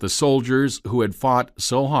said that the soldiers who had fought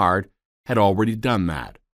so hard had already done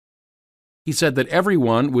that. He said that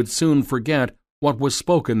everyone would soon forget what was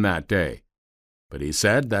spoken that day. But he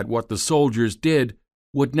said that what the soldiers did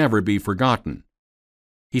would never be forgotten.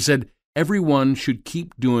 He said everyone should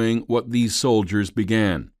keep doing what these soldiers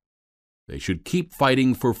began. They should keep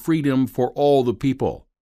fighting for freedom for all the people.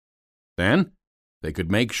 Then they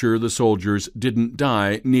could make sure the soldiers didn't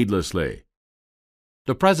die needlessly.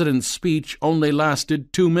 The president's speech only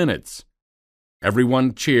lasted 2 minutes.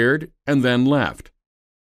 Everyone cheered and then left.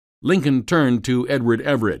 Lincoln turned to Edward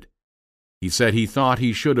Everett. He said he thought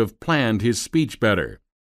he should have planned his speech better.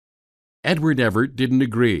 Edward Everett didn't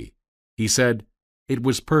agree. He said, "It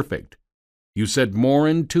was perfect. You said more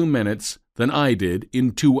in 2 minutes than I did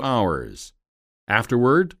in 2 hours."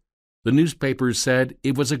 Afterward, the newspapers said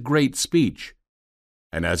it was a great speech.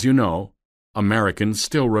 And as you know, Americans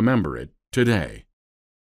still remember it today.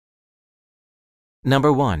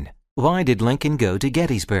 Number 1. Why did Lincoln go to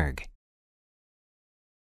Gettysburg?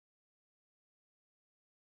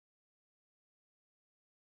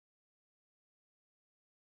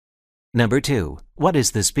 Number 2. What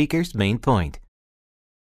is the speaker's main point?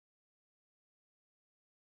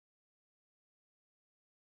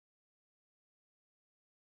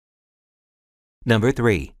 Number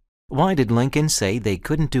 3. Why did Lincoln say they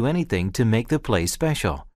couldn't do anything to make the place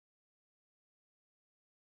special?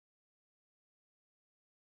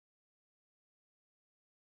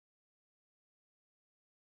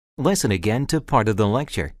 Listen again to part of the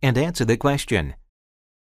lecture and answer the question.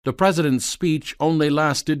 The president's speech only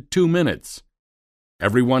lasted 2 minutes.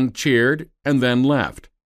 Everyone cheered and then left.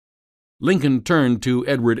 Lincoln turned to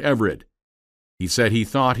Edward Everett. He said he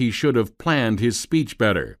thought he should have planned his speech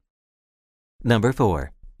better. Number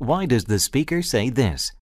 4. Why does the speaker say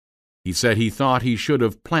this? He said he thought he should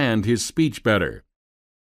have planned his speech better.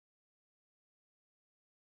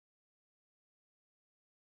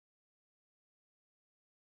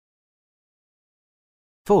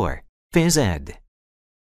 Four. Phys Ed.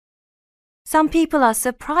 Some people are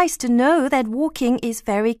surprised to know that walking is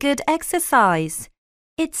very good exercise.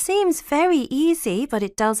 It seems very easy, but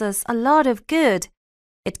it does us a lot of good.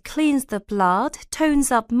 It cleans the blood,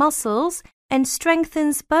 tones up muscles, and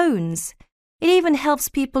strengthens bones. It even helps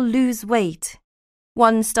people lose weight.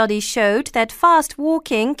 One study showed that fast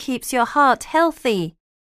walking keeps your heart healthy.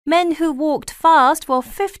 Men who walked fast were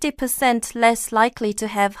 50% less likely to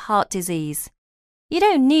have heart disease. You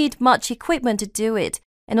don't need much equipment to do it,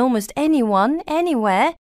 and almost anyone,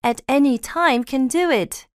 anywhere, at any time can do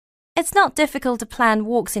it. It's not difficult to plan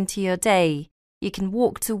walks into your day. You can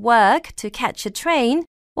walk to work, to catch a train,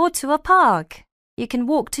 or to a park. You can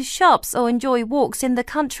walk to shops or enjoy walks in the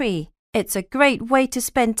country. It's a great way to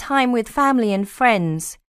spend time with family and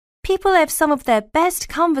friends. People have some of their best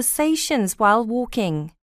conversations while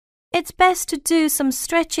walking. It's best to do some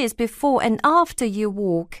stretches before and after you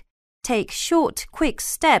walk. Take short, quick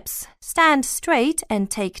steps, stand straight, and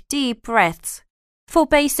take deep breaths. For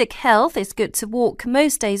basic health, it's good to walk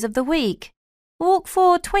most days of the week. Walk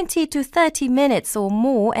for 20 to 30 minutes or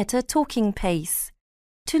more at a talking pace.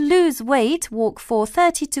 To lose weight, walk for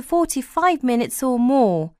 30 to 45 minutes or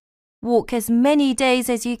more. Walk as many days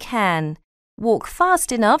as you can. Walk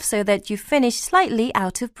fast enough so that you finish slightly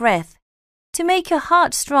out of breath. To make your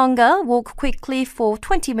heart stronger, walk quickly for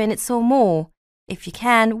 20 minutes or more. If you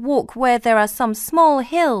can, walk where there are some small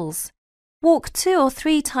hills. Walk 2 or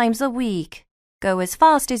 3 times a week. Go as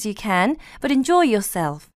fast as you can, but enjoy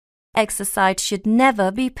yourself. Exercise should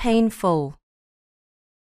never be painful.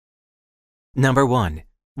 Number 1.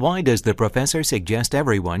 Why does the professor suggest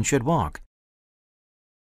everyone should walk?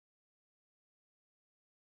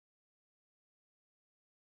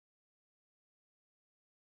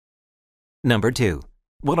 Number 2.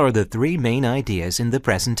 What are the 3 main ideas in the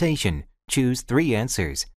presentation? Choose 3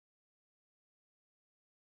 answers.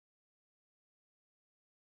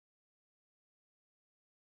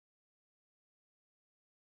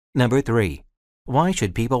 Number 3. Why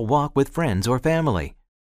should people walk with friends or family?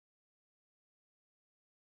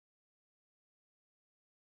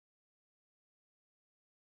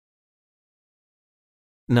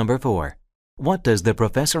 Number 4. What does the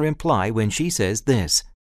professor imply when she says this?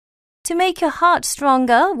 To make your heart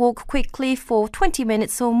stronger, walk quickly for 20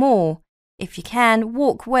 minutes or more. If you can,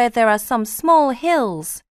 walk where there are some small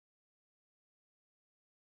hills.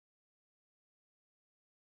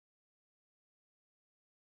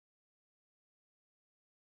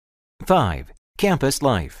 Five. Campus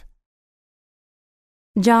life.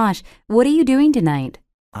 Josh, what are you doing tonight?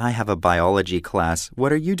 I have a biology class.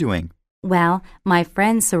 What are you doing? Well, my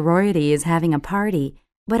friend's sorority is having a party,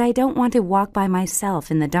 but I don't want to walk by myself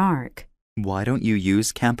in the dark. Why don't you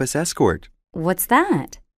use Campus Escort? What's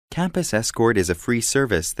that? Campus Escort is a free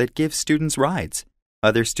service that gives students rides.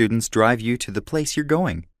 Other students drive you to the place you're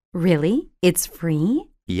going. Really? It's free?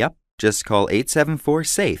 Yep. Just call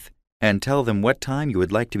 874-SAFE and tell them what time you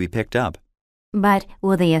would like to be picked up. But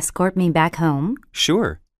will they escort me back home?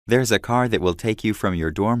 Sure. There's a car that will take you from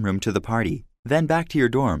your dorm room to the party, then back to your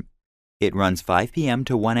dorm. It runs 5 p.m.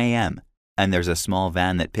 to 1 a.m., and there's a small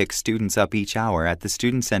van that picks students up each hour at the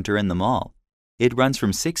student center in the mall. It runs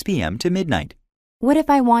from 6 p.m. to midnight. What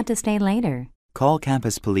if I want to stay later? Call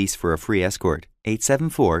campus police for a free escort,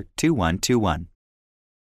 874-2121.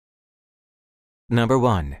 Number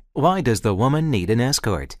 1. Why does the woman need an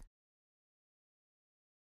escort?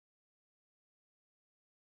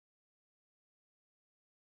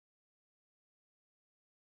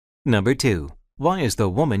 Number 2. Why is the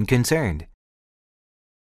woman concerned?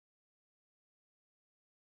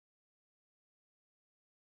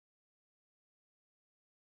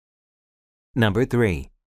 Number 3.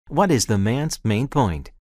 What is the man's main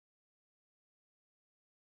point?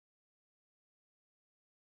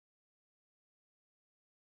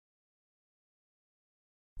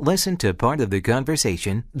 Listen to part of the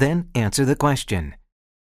conversation, then answer the question.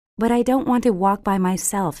 But I don't want to walk by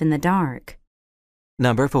myself in the dark.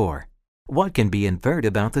 Number 4. What can be inferred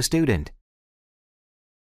about the student?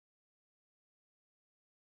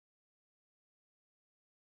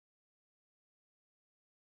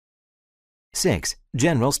 Six.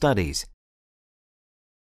 General studies.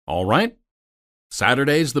 All right.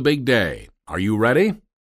 Saturday's the big day. Are you ready?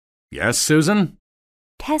 Yes, Susan?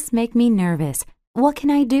 Tests make me nervous. What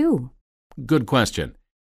can I do? Good question.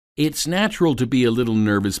 It's natural to be a little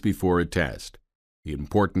nervous before a test. The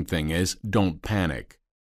important thing is, don't panic.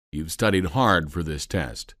 You've studied hard for this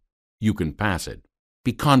test. You can pass it.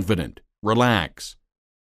 Be confident. Relax.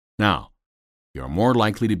 Now, you're more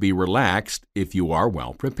likely to be relaxed if you are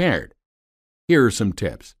well prepared. Here are some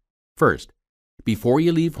tips. First, before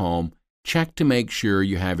you leave home, check to make sure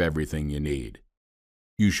you have everything you need.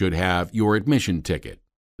 You should have your admission ticket.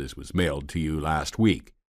 This was mailed to you last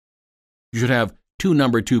week. You should have 2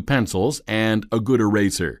 number 2 pencils and a good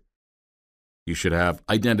eraser. You should have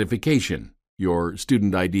identification, your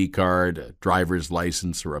student ID card, a driver's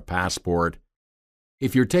license, or a passport.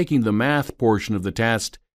 If you're taking the math portion of the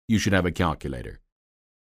test, you should have a calculator.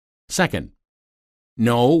 Second,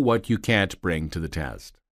 know what you can't bring to the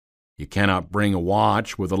test. You cannot bring a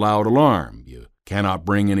watch with a loud alarm. You cannot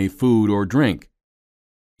bring any food or drink.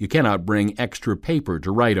 You cannot bring extra paper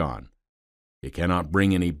to write on. You cannot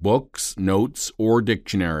bring any books, notes, or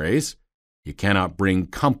dictionaries. You cannot bring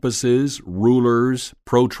compasses, rulers,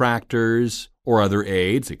 protractors, or other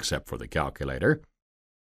aids except for the calculator.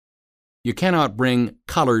 You cannot bring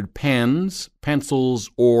colored pens, pencils,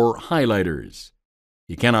 or highlighters.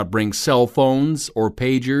 You cannot bring cell phones or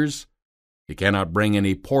pagers. You cannot bring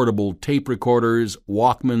any portable tape recorders,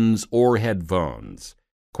 Walkmans, or headphones.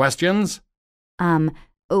 Questions?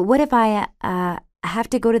 What if I have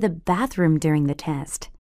to go to the bathroom during the test?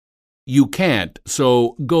 You can't,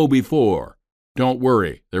 so go before. Don't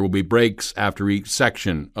worry, there will be breaks after each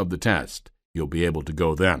section of the test. You'll be able to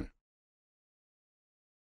go then.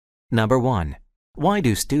 Number 1. Why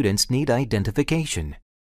do students need identification?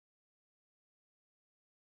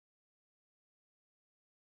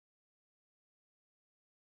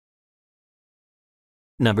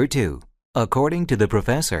 Number 2. According to the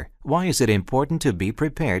professor, why is it important to be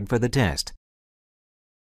prepared for the test?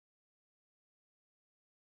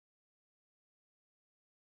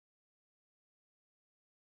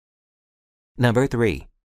 Number 3.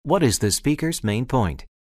 What is the speaker's main point?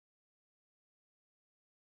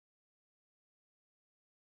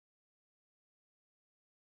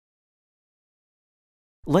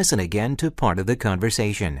 Listen again to part of the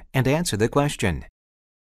conversation and answer the question.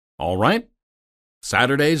 All right.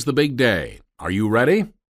 Saturday's the big day. Are you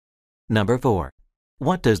ready? Number 4.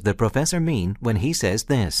 What does the professor mean when he says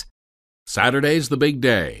this? Saturday's the big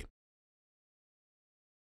day.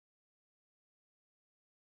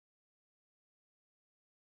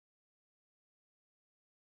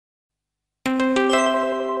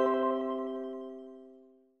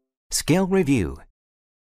 Skill Review.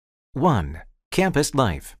 1. Campus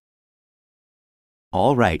life.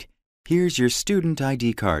 All right, here's your student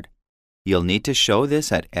ID card. You'll need to show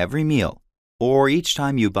this at every meal or each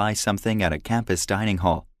time you buy something at a campus dining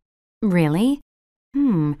hall. Really?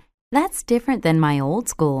 That's different than my old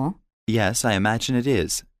school. Yes, I imagine it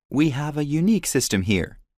is. We have a unique system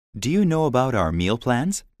here. Do you know about our meal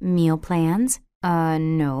plans? Meal plans?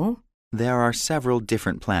 No. There are several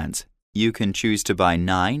different plans. You can choose to buy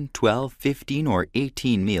 9, 12, 15, or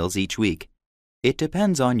 18 meals each week. It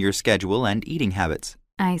depends on your schedule and eating habits.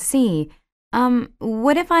 I see.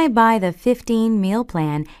 What if I buy the 15 meal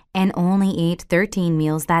plan and only eat 13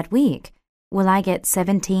 meals that week? Will I get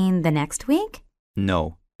 17 the next week?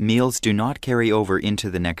 No, meals do not carry over into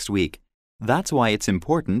the next week. That's why it's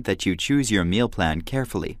important that you choose your meal plan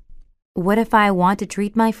carefully. What if I want to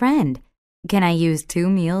treat my friend? Can I use 2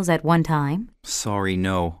 meals at one time? Sorry,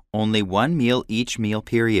 no. Only 1 meal each meal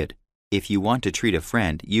period. If you want to treat a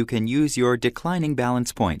friend, you can use your declining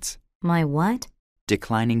balance points. My what?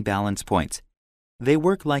 Declining balance points. They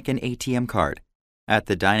work like an ATM card. At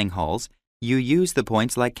the dining halls, you use the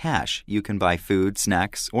points like cash. You can buy food,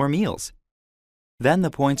 snacks, or meals. Then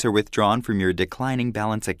the points are withdrawn from your declining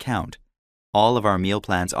balance account. All of our meal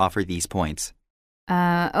plans offer these points.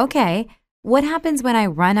 Okay. What happens when I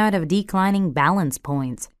run out of declining balance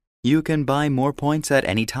points? You can buy more points at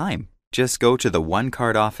any time. Just go to the One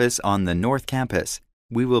Card office on the North Campus.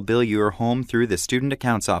 We will bill your home through the Student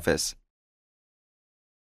Accounts office.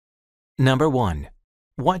 Number 1.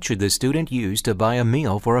 What should the student use to buy a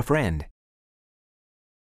meal for a friend?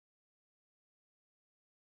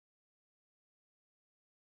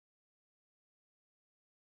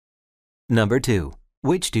 Number 2.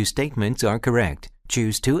 Which two statements are correct?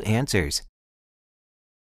 Choose two answers.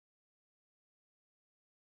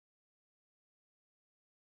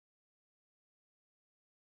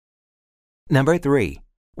 Number 3.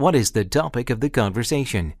 What is the topic of the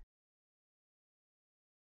conversation?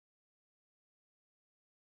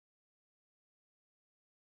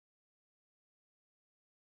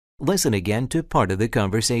 Listen again to part of the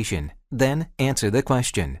conversation, then answer the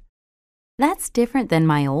question. That's different than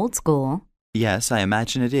my old school. Yes, I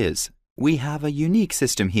imagine it is. We have a unique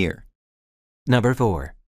system here. Number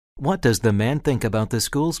 4. What does the man think about the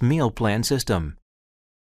school's meal plan system?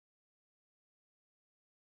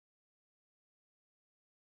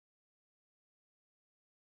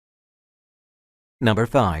 Number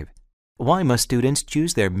 5. Why must students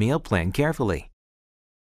choose their meal plan carefully?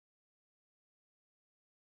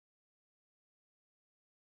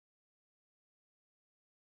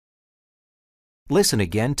 Listen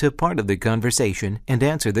again to part of the conversation and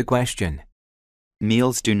answer the question.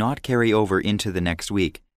 Meals do not carry over into the next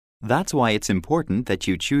week. That's why it's important that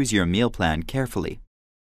you choose your meal plan carefully.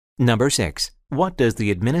 Number 6. What does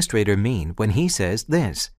the administrator mean when he says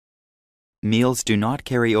this? Meals do not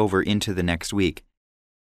carry over into the next week.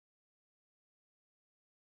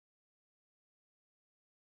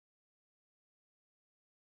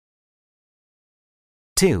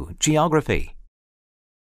 Two, geography.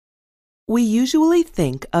 We usually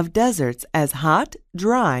think of deserts as hot,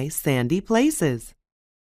 dry, sandy places.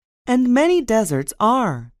 And many deserts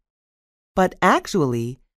are. But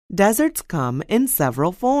actually, deserts come in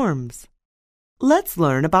several forms. Let's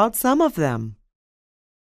learn about some of them.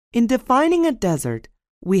 In defining a desert,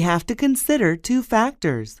 we have to consider two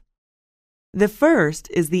factors. The first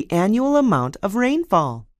is the annual amount of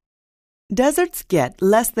rainfall. Deserts get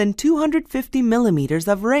less than 250 millimeters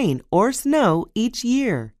of rain or snow each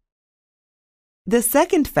year. The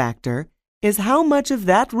second factor is how much of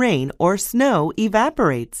that rain or snow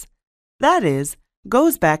evaporates, that is,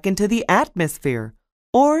 goes back into the atmosphere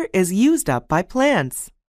or is used up by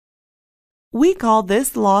plants. We call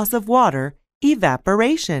this loss of water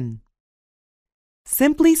evaporation.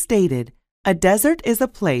 Simply stated, a desert is a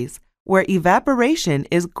place where evaporation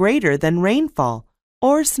is greater than rainfall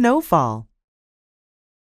or snowfall.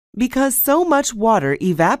 Because so much water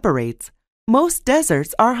evaporates, most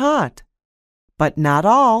deserts are hot. But not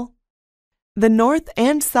all. The North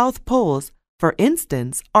and South Poles, for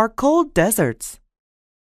instance, are cold deserts.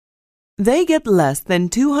 They get less than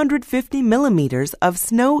 250 millimeters of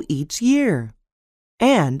snow each year,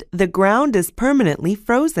 and the ground is permanently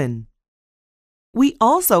frozen. We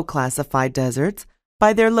also classify deserts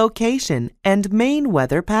by their location and main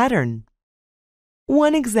weather pattern.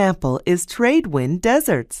 One example is trade wind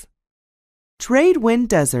deserts. Trade wind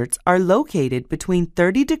deserts are located between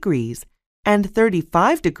 30 degrees and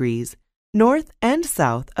 35 degrees north and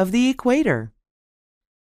south of the equator.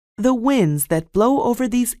 The winds that blow over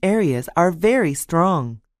these areas are very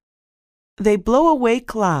strong. They blow away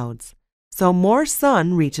clouds, so more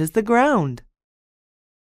sun reaches the ground.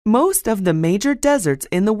 Most of the major deserts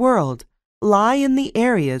in the world lie in the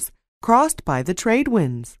areas crossed by the trade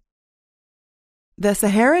winds. The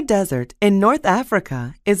Sahara Desert in North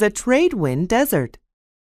Africa is a trade wind desert.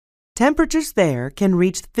 Temperatures there can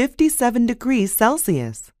reach 57 degrees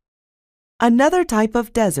Celsius. Another type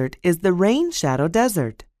of desert is the rain shadow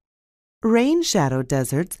desert. Rain shadow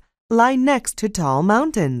deserts lie next to tall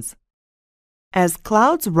mountains. As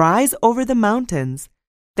clouds rise over the mountains,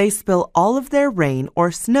 they spill all of their rain or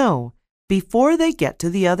snow before they get to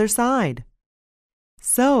the other side.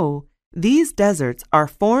 So, these deserts are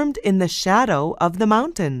formed in the shadow of the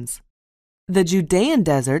mountains. The Judean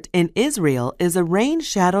Desert in Israel is a rain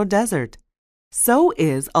shadow desert. So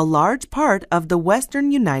is a large part of the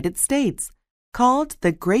western United States, called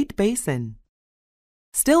the Great Basin.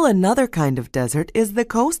 Still another kind of desert is the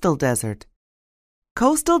coastal desert.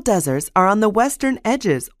 Coastal deserts are on the western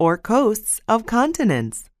edges or coasts of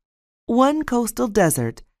continents. One coastal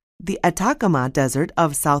desert, the Atacama Desert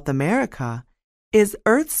of South America, is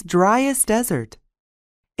Earth's driest desert.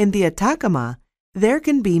 In the Atacama, there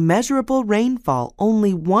can be measurable rainfall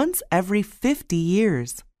only once every 50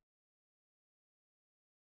 years.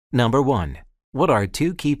 Number 1. What are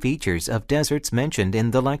two key features of deserts mentioned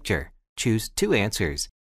in the lecture? Choose two answers.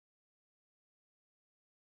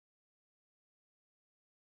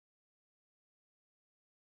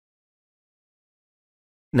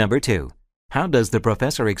 Number 2. How does the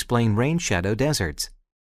professor explain rain shadow deserts?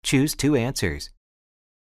 Choose two answers.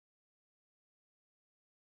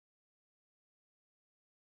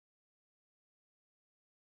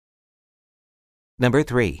 Number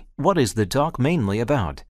 3. What is the talk mainly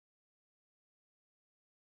about?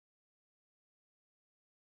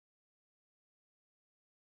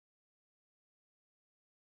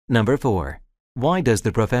 Number 4. Why does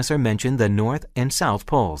the professor mention the North and South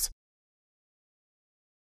poles?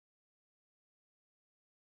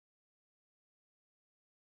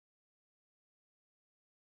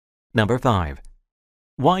 Number 5.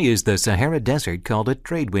 Why is the Sahara Desert called a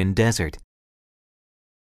trade-wind desert?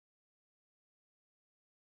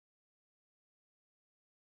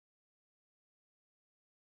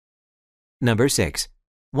 Number 6.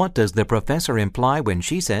 What does the professor imply when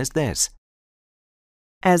she says this?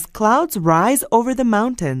 As clouds rise over the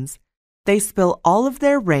mountains, they spill all of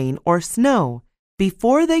their rain or snow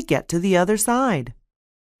before they get to the other side.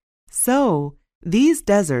 So, these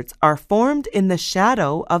deserts are formed in the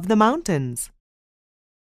shadow of the mountains.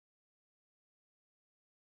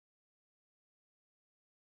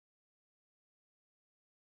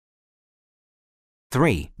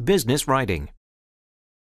 Three. Business writing.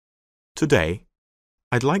 Today,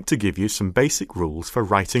 I'd like to give you some basic rules for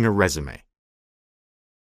writing a resume.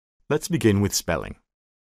 Let's begin with spelling.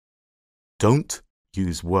 Don't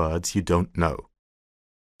use words you don't know.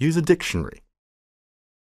 Use a dictionary.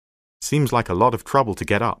 Seems like a lot of trouble to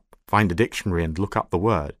get up, find a dictionary and look up the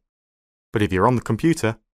word. But if you're on the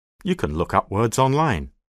computer, you can look up words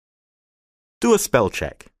online. Do a spell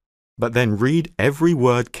check, but then read every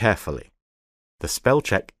word carefully. The spell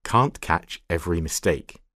check can't catch every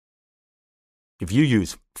mistake. If you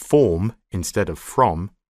use form instead of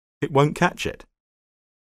from, it won't catch it.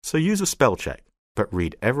 So use a spell check, but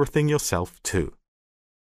read everything yourself too.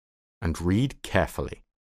 And read carefully.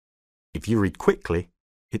 If you read quickly,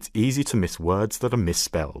 it's easy to miss words that are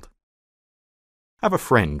misspelled. Have a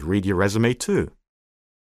friend read your resume too.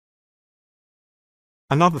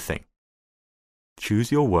 Another thing,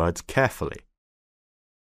 choose your words carefully.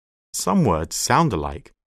 Some words sound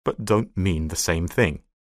alike, but don't mean the same thing.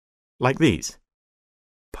 Like these.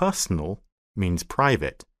 Personal means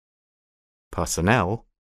private. Personnel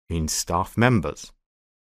means staff members.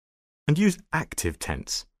 And use active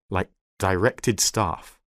tense, like directed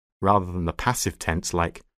staff, rather than the passive tense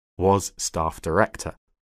like was staff director.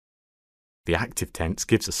 The active tense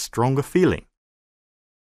gives a stronger feeling.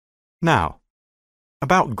 Now,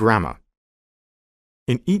 about grammar.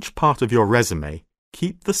 In each part of your resume,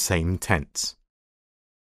 keep the same tense.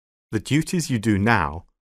 The duties you do now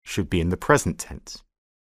should be in the present tense.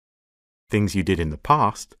 Things you did in the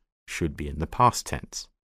past should be in the past tense.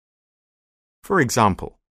 For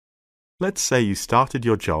example, let's say you started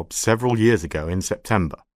your job several years ago in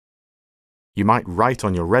September. You might write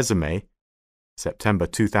on your resume, September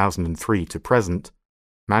 2003 to present,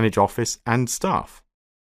 manage office and staff.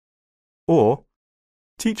 Or,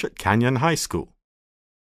 teach at Canyon High School.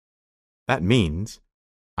 That means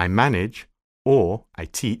I manage or I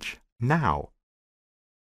teach now.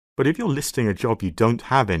 But if you're listing a job you don't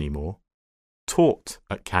have anymore, taught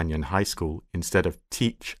at Canyon High School instead of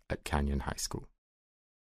teach at Canyon High School.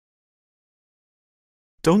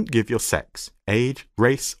 Don't give your sex, age,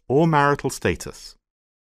 race, or marital status.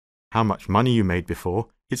 How much money you made before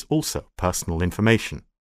is also personal information.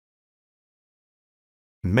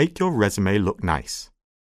 Make your resume look nice.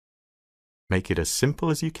 Make it as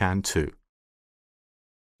simple as you can too.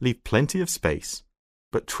 Leave plenty of space,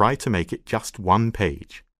 but try to make it just one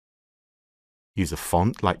page. Use a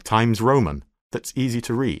font like Times Roman that's easy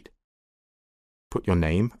to read. Put your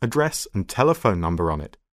name, address, and telephone number on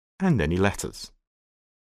it, and any letters.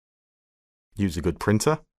 Use a good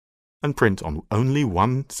printer, and print on only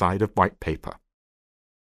one side of white paper.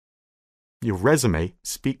 Your resume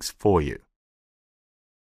speaks for you.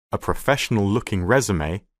 A professional-looking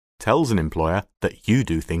resume tells an employer that you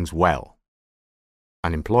do things well.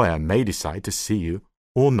 An employer may decide to see you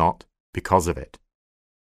or not because of it.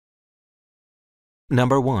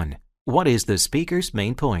 Number 1. What is the speaker's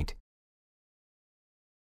main point?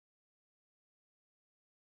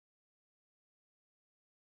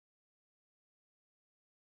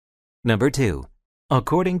 Number 2.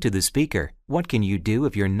 According to the speaker, what can you do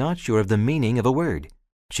if you're not sure of the meaning of a word?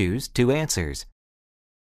 Choose 2 answers.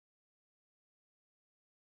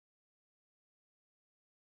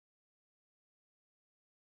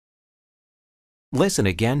 Listen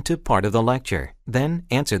again to part of the lecture, then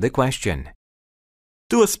answer the question.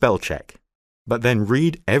 Do a spell check, but then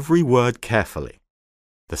read every word carefully.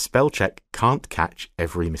 The spell check can't catch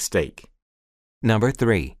every mistake. Number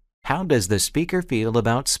 3. How does the speaker feel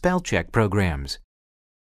about spell check programs?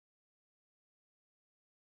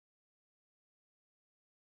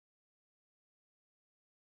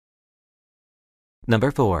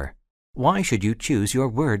 Number 4. Why should you choose your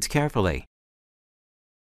words carefully?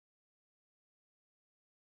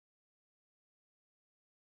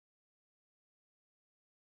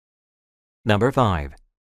 Number 5.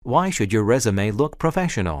 Why should your resume look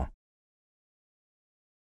professional?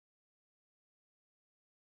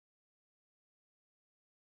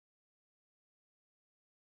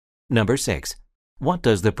 Number 6. What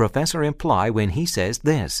does the professor imply when he says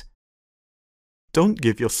this? Don't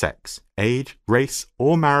give your sex, age, race,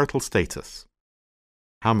 or marital status.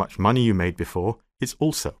 How much money you made before is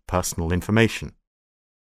also personal information.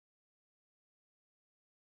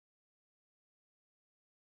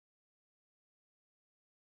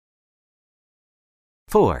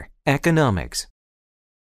 Four. Economics.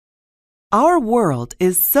 Our world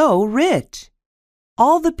is so rich.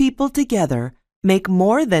 All the people together make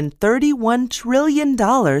more than $31 trillion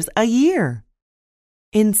a year.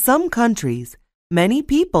 In some countries, many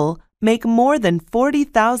people make more than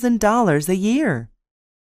 $40,000 a year.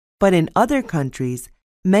 But in other countries,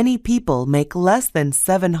 many people make less than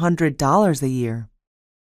 $700 a year.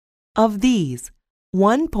 Of these,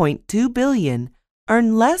 1.2 billion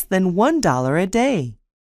earn less than $1 a day.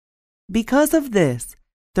 Because of this,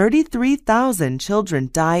 33,000 children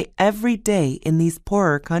die every day in these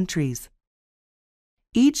poorer countries.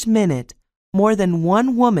 Each minute, more than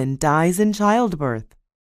one woman dies in childbirth.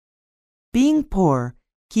 Being poor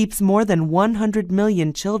keeps more than 100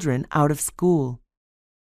 million children out of school.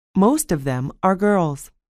 Most of them are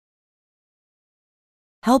girls.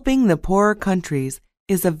 Helping the poorer countries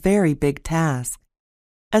is a very big task,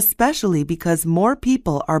 especially because more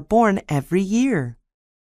people are born every year.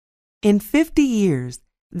 In 50 years,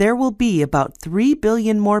 there will be about 3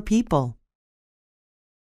 billion more people.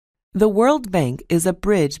 The World Bank is a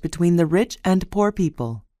bridge between the rich and poor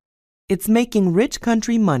people. It's making rich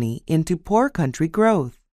country money into poor country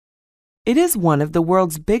growth. It is one of the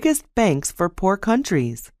world's biggest banks for poor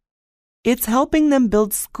countries. It's helping them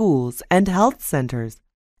build schools and health centers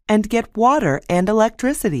and get water and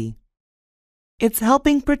electricity. It's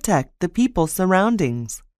helping protect the people's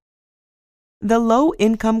surroundings. The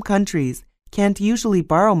low-income countries can't usually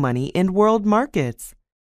borrow money in world markets.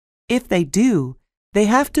 If they do, they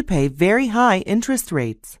have to pay very high interest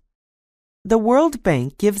rates. The World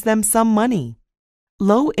Bank gives them some money,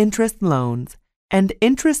 low-interest loans, and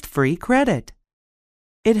interest-free credit.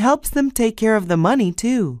 It helps them take care of the money,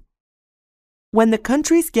 too. When the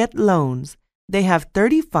countries get loans, they have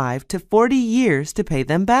 35 to 40 years to pay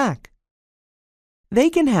them back. They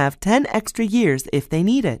can have 10 extra years if they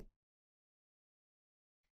need it.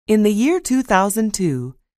 In the year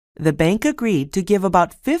 2002, the bank agreed to give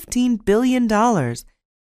about $15 billion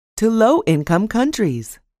to low-income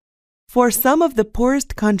countries. For some of the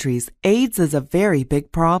poorest countries, AIDS is a very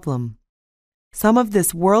big problem. Some of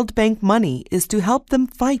this World Bank money is to help them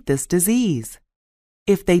fight this disease.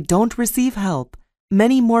 If they don't receive help,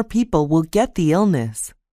 many more people will get the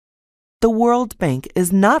illness. The World Bank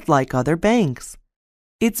is not like other banks.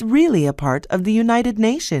 It's really a part of the United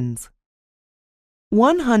Nations.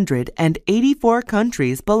 184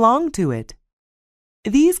 countries belong to it.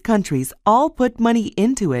 These countries all put money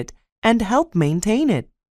into it and help maintain it.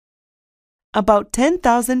 About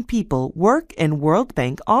 10,000 people work in World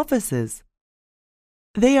Bank offices.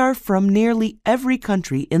 They are from nearly every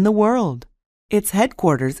country in the world. Its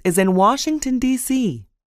headquarters is in Washington, D.C.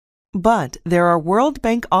 But there are World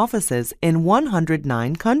Bank offices in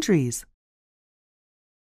 109 countries.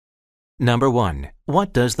 Number 1.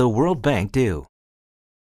 What does the World Bank do?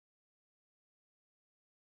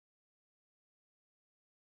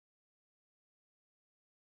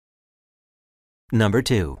 Number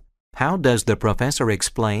 2. How does the professor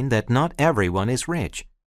explain that not everyone is rich?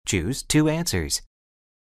 Choose 2 answers.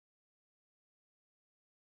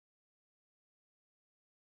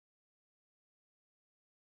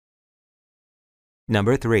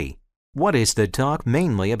 Number 3. What is the talk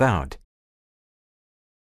mainly about?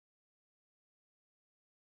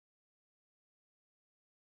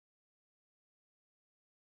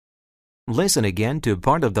 Listen again to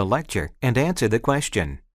part of the lecture and answer the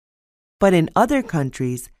question. But in other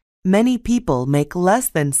countries, many people make less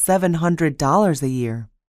than $700 a year.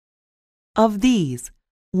 Of these,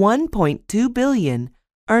 1.2 billion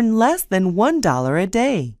earn less than $1 a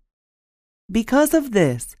day. Because of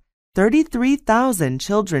this, 33,000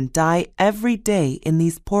 children die every day in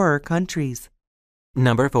these poorer countries.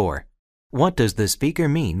 Number 4. What does the speaker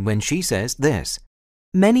mean when she says this?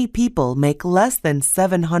 Many people make less than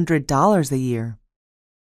 $700 a year.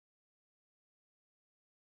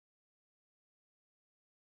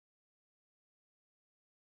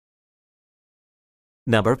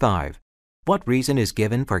 Number 5. What reason is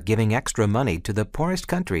given for giving extra money to the poorest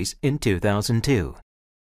countries in 2002?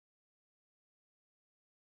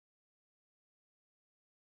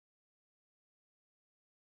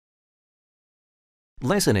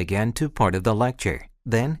 Listen again to part of the lecture.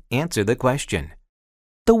 Then answer the question.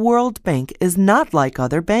 The World Bank is not like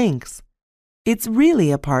other banks. It's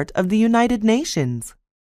really a part of the United Nations.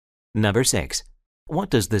 Number 6. What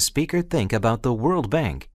does the speaker think about the World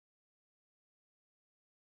Bank?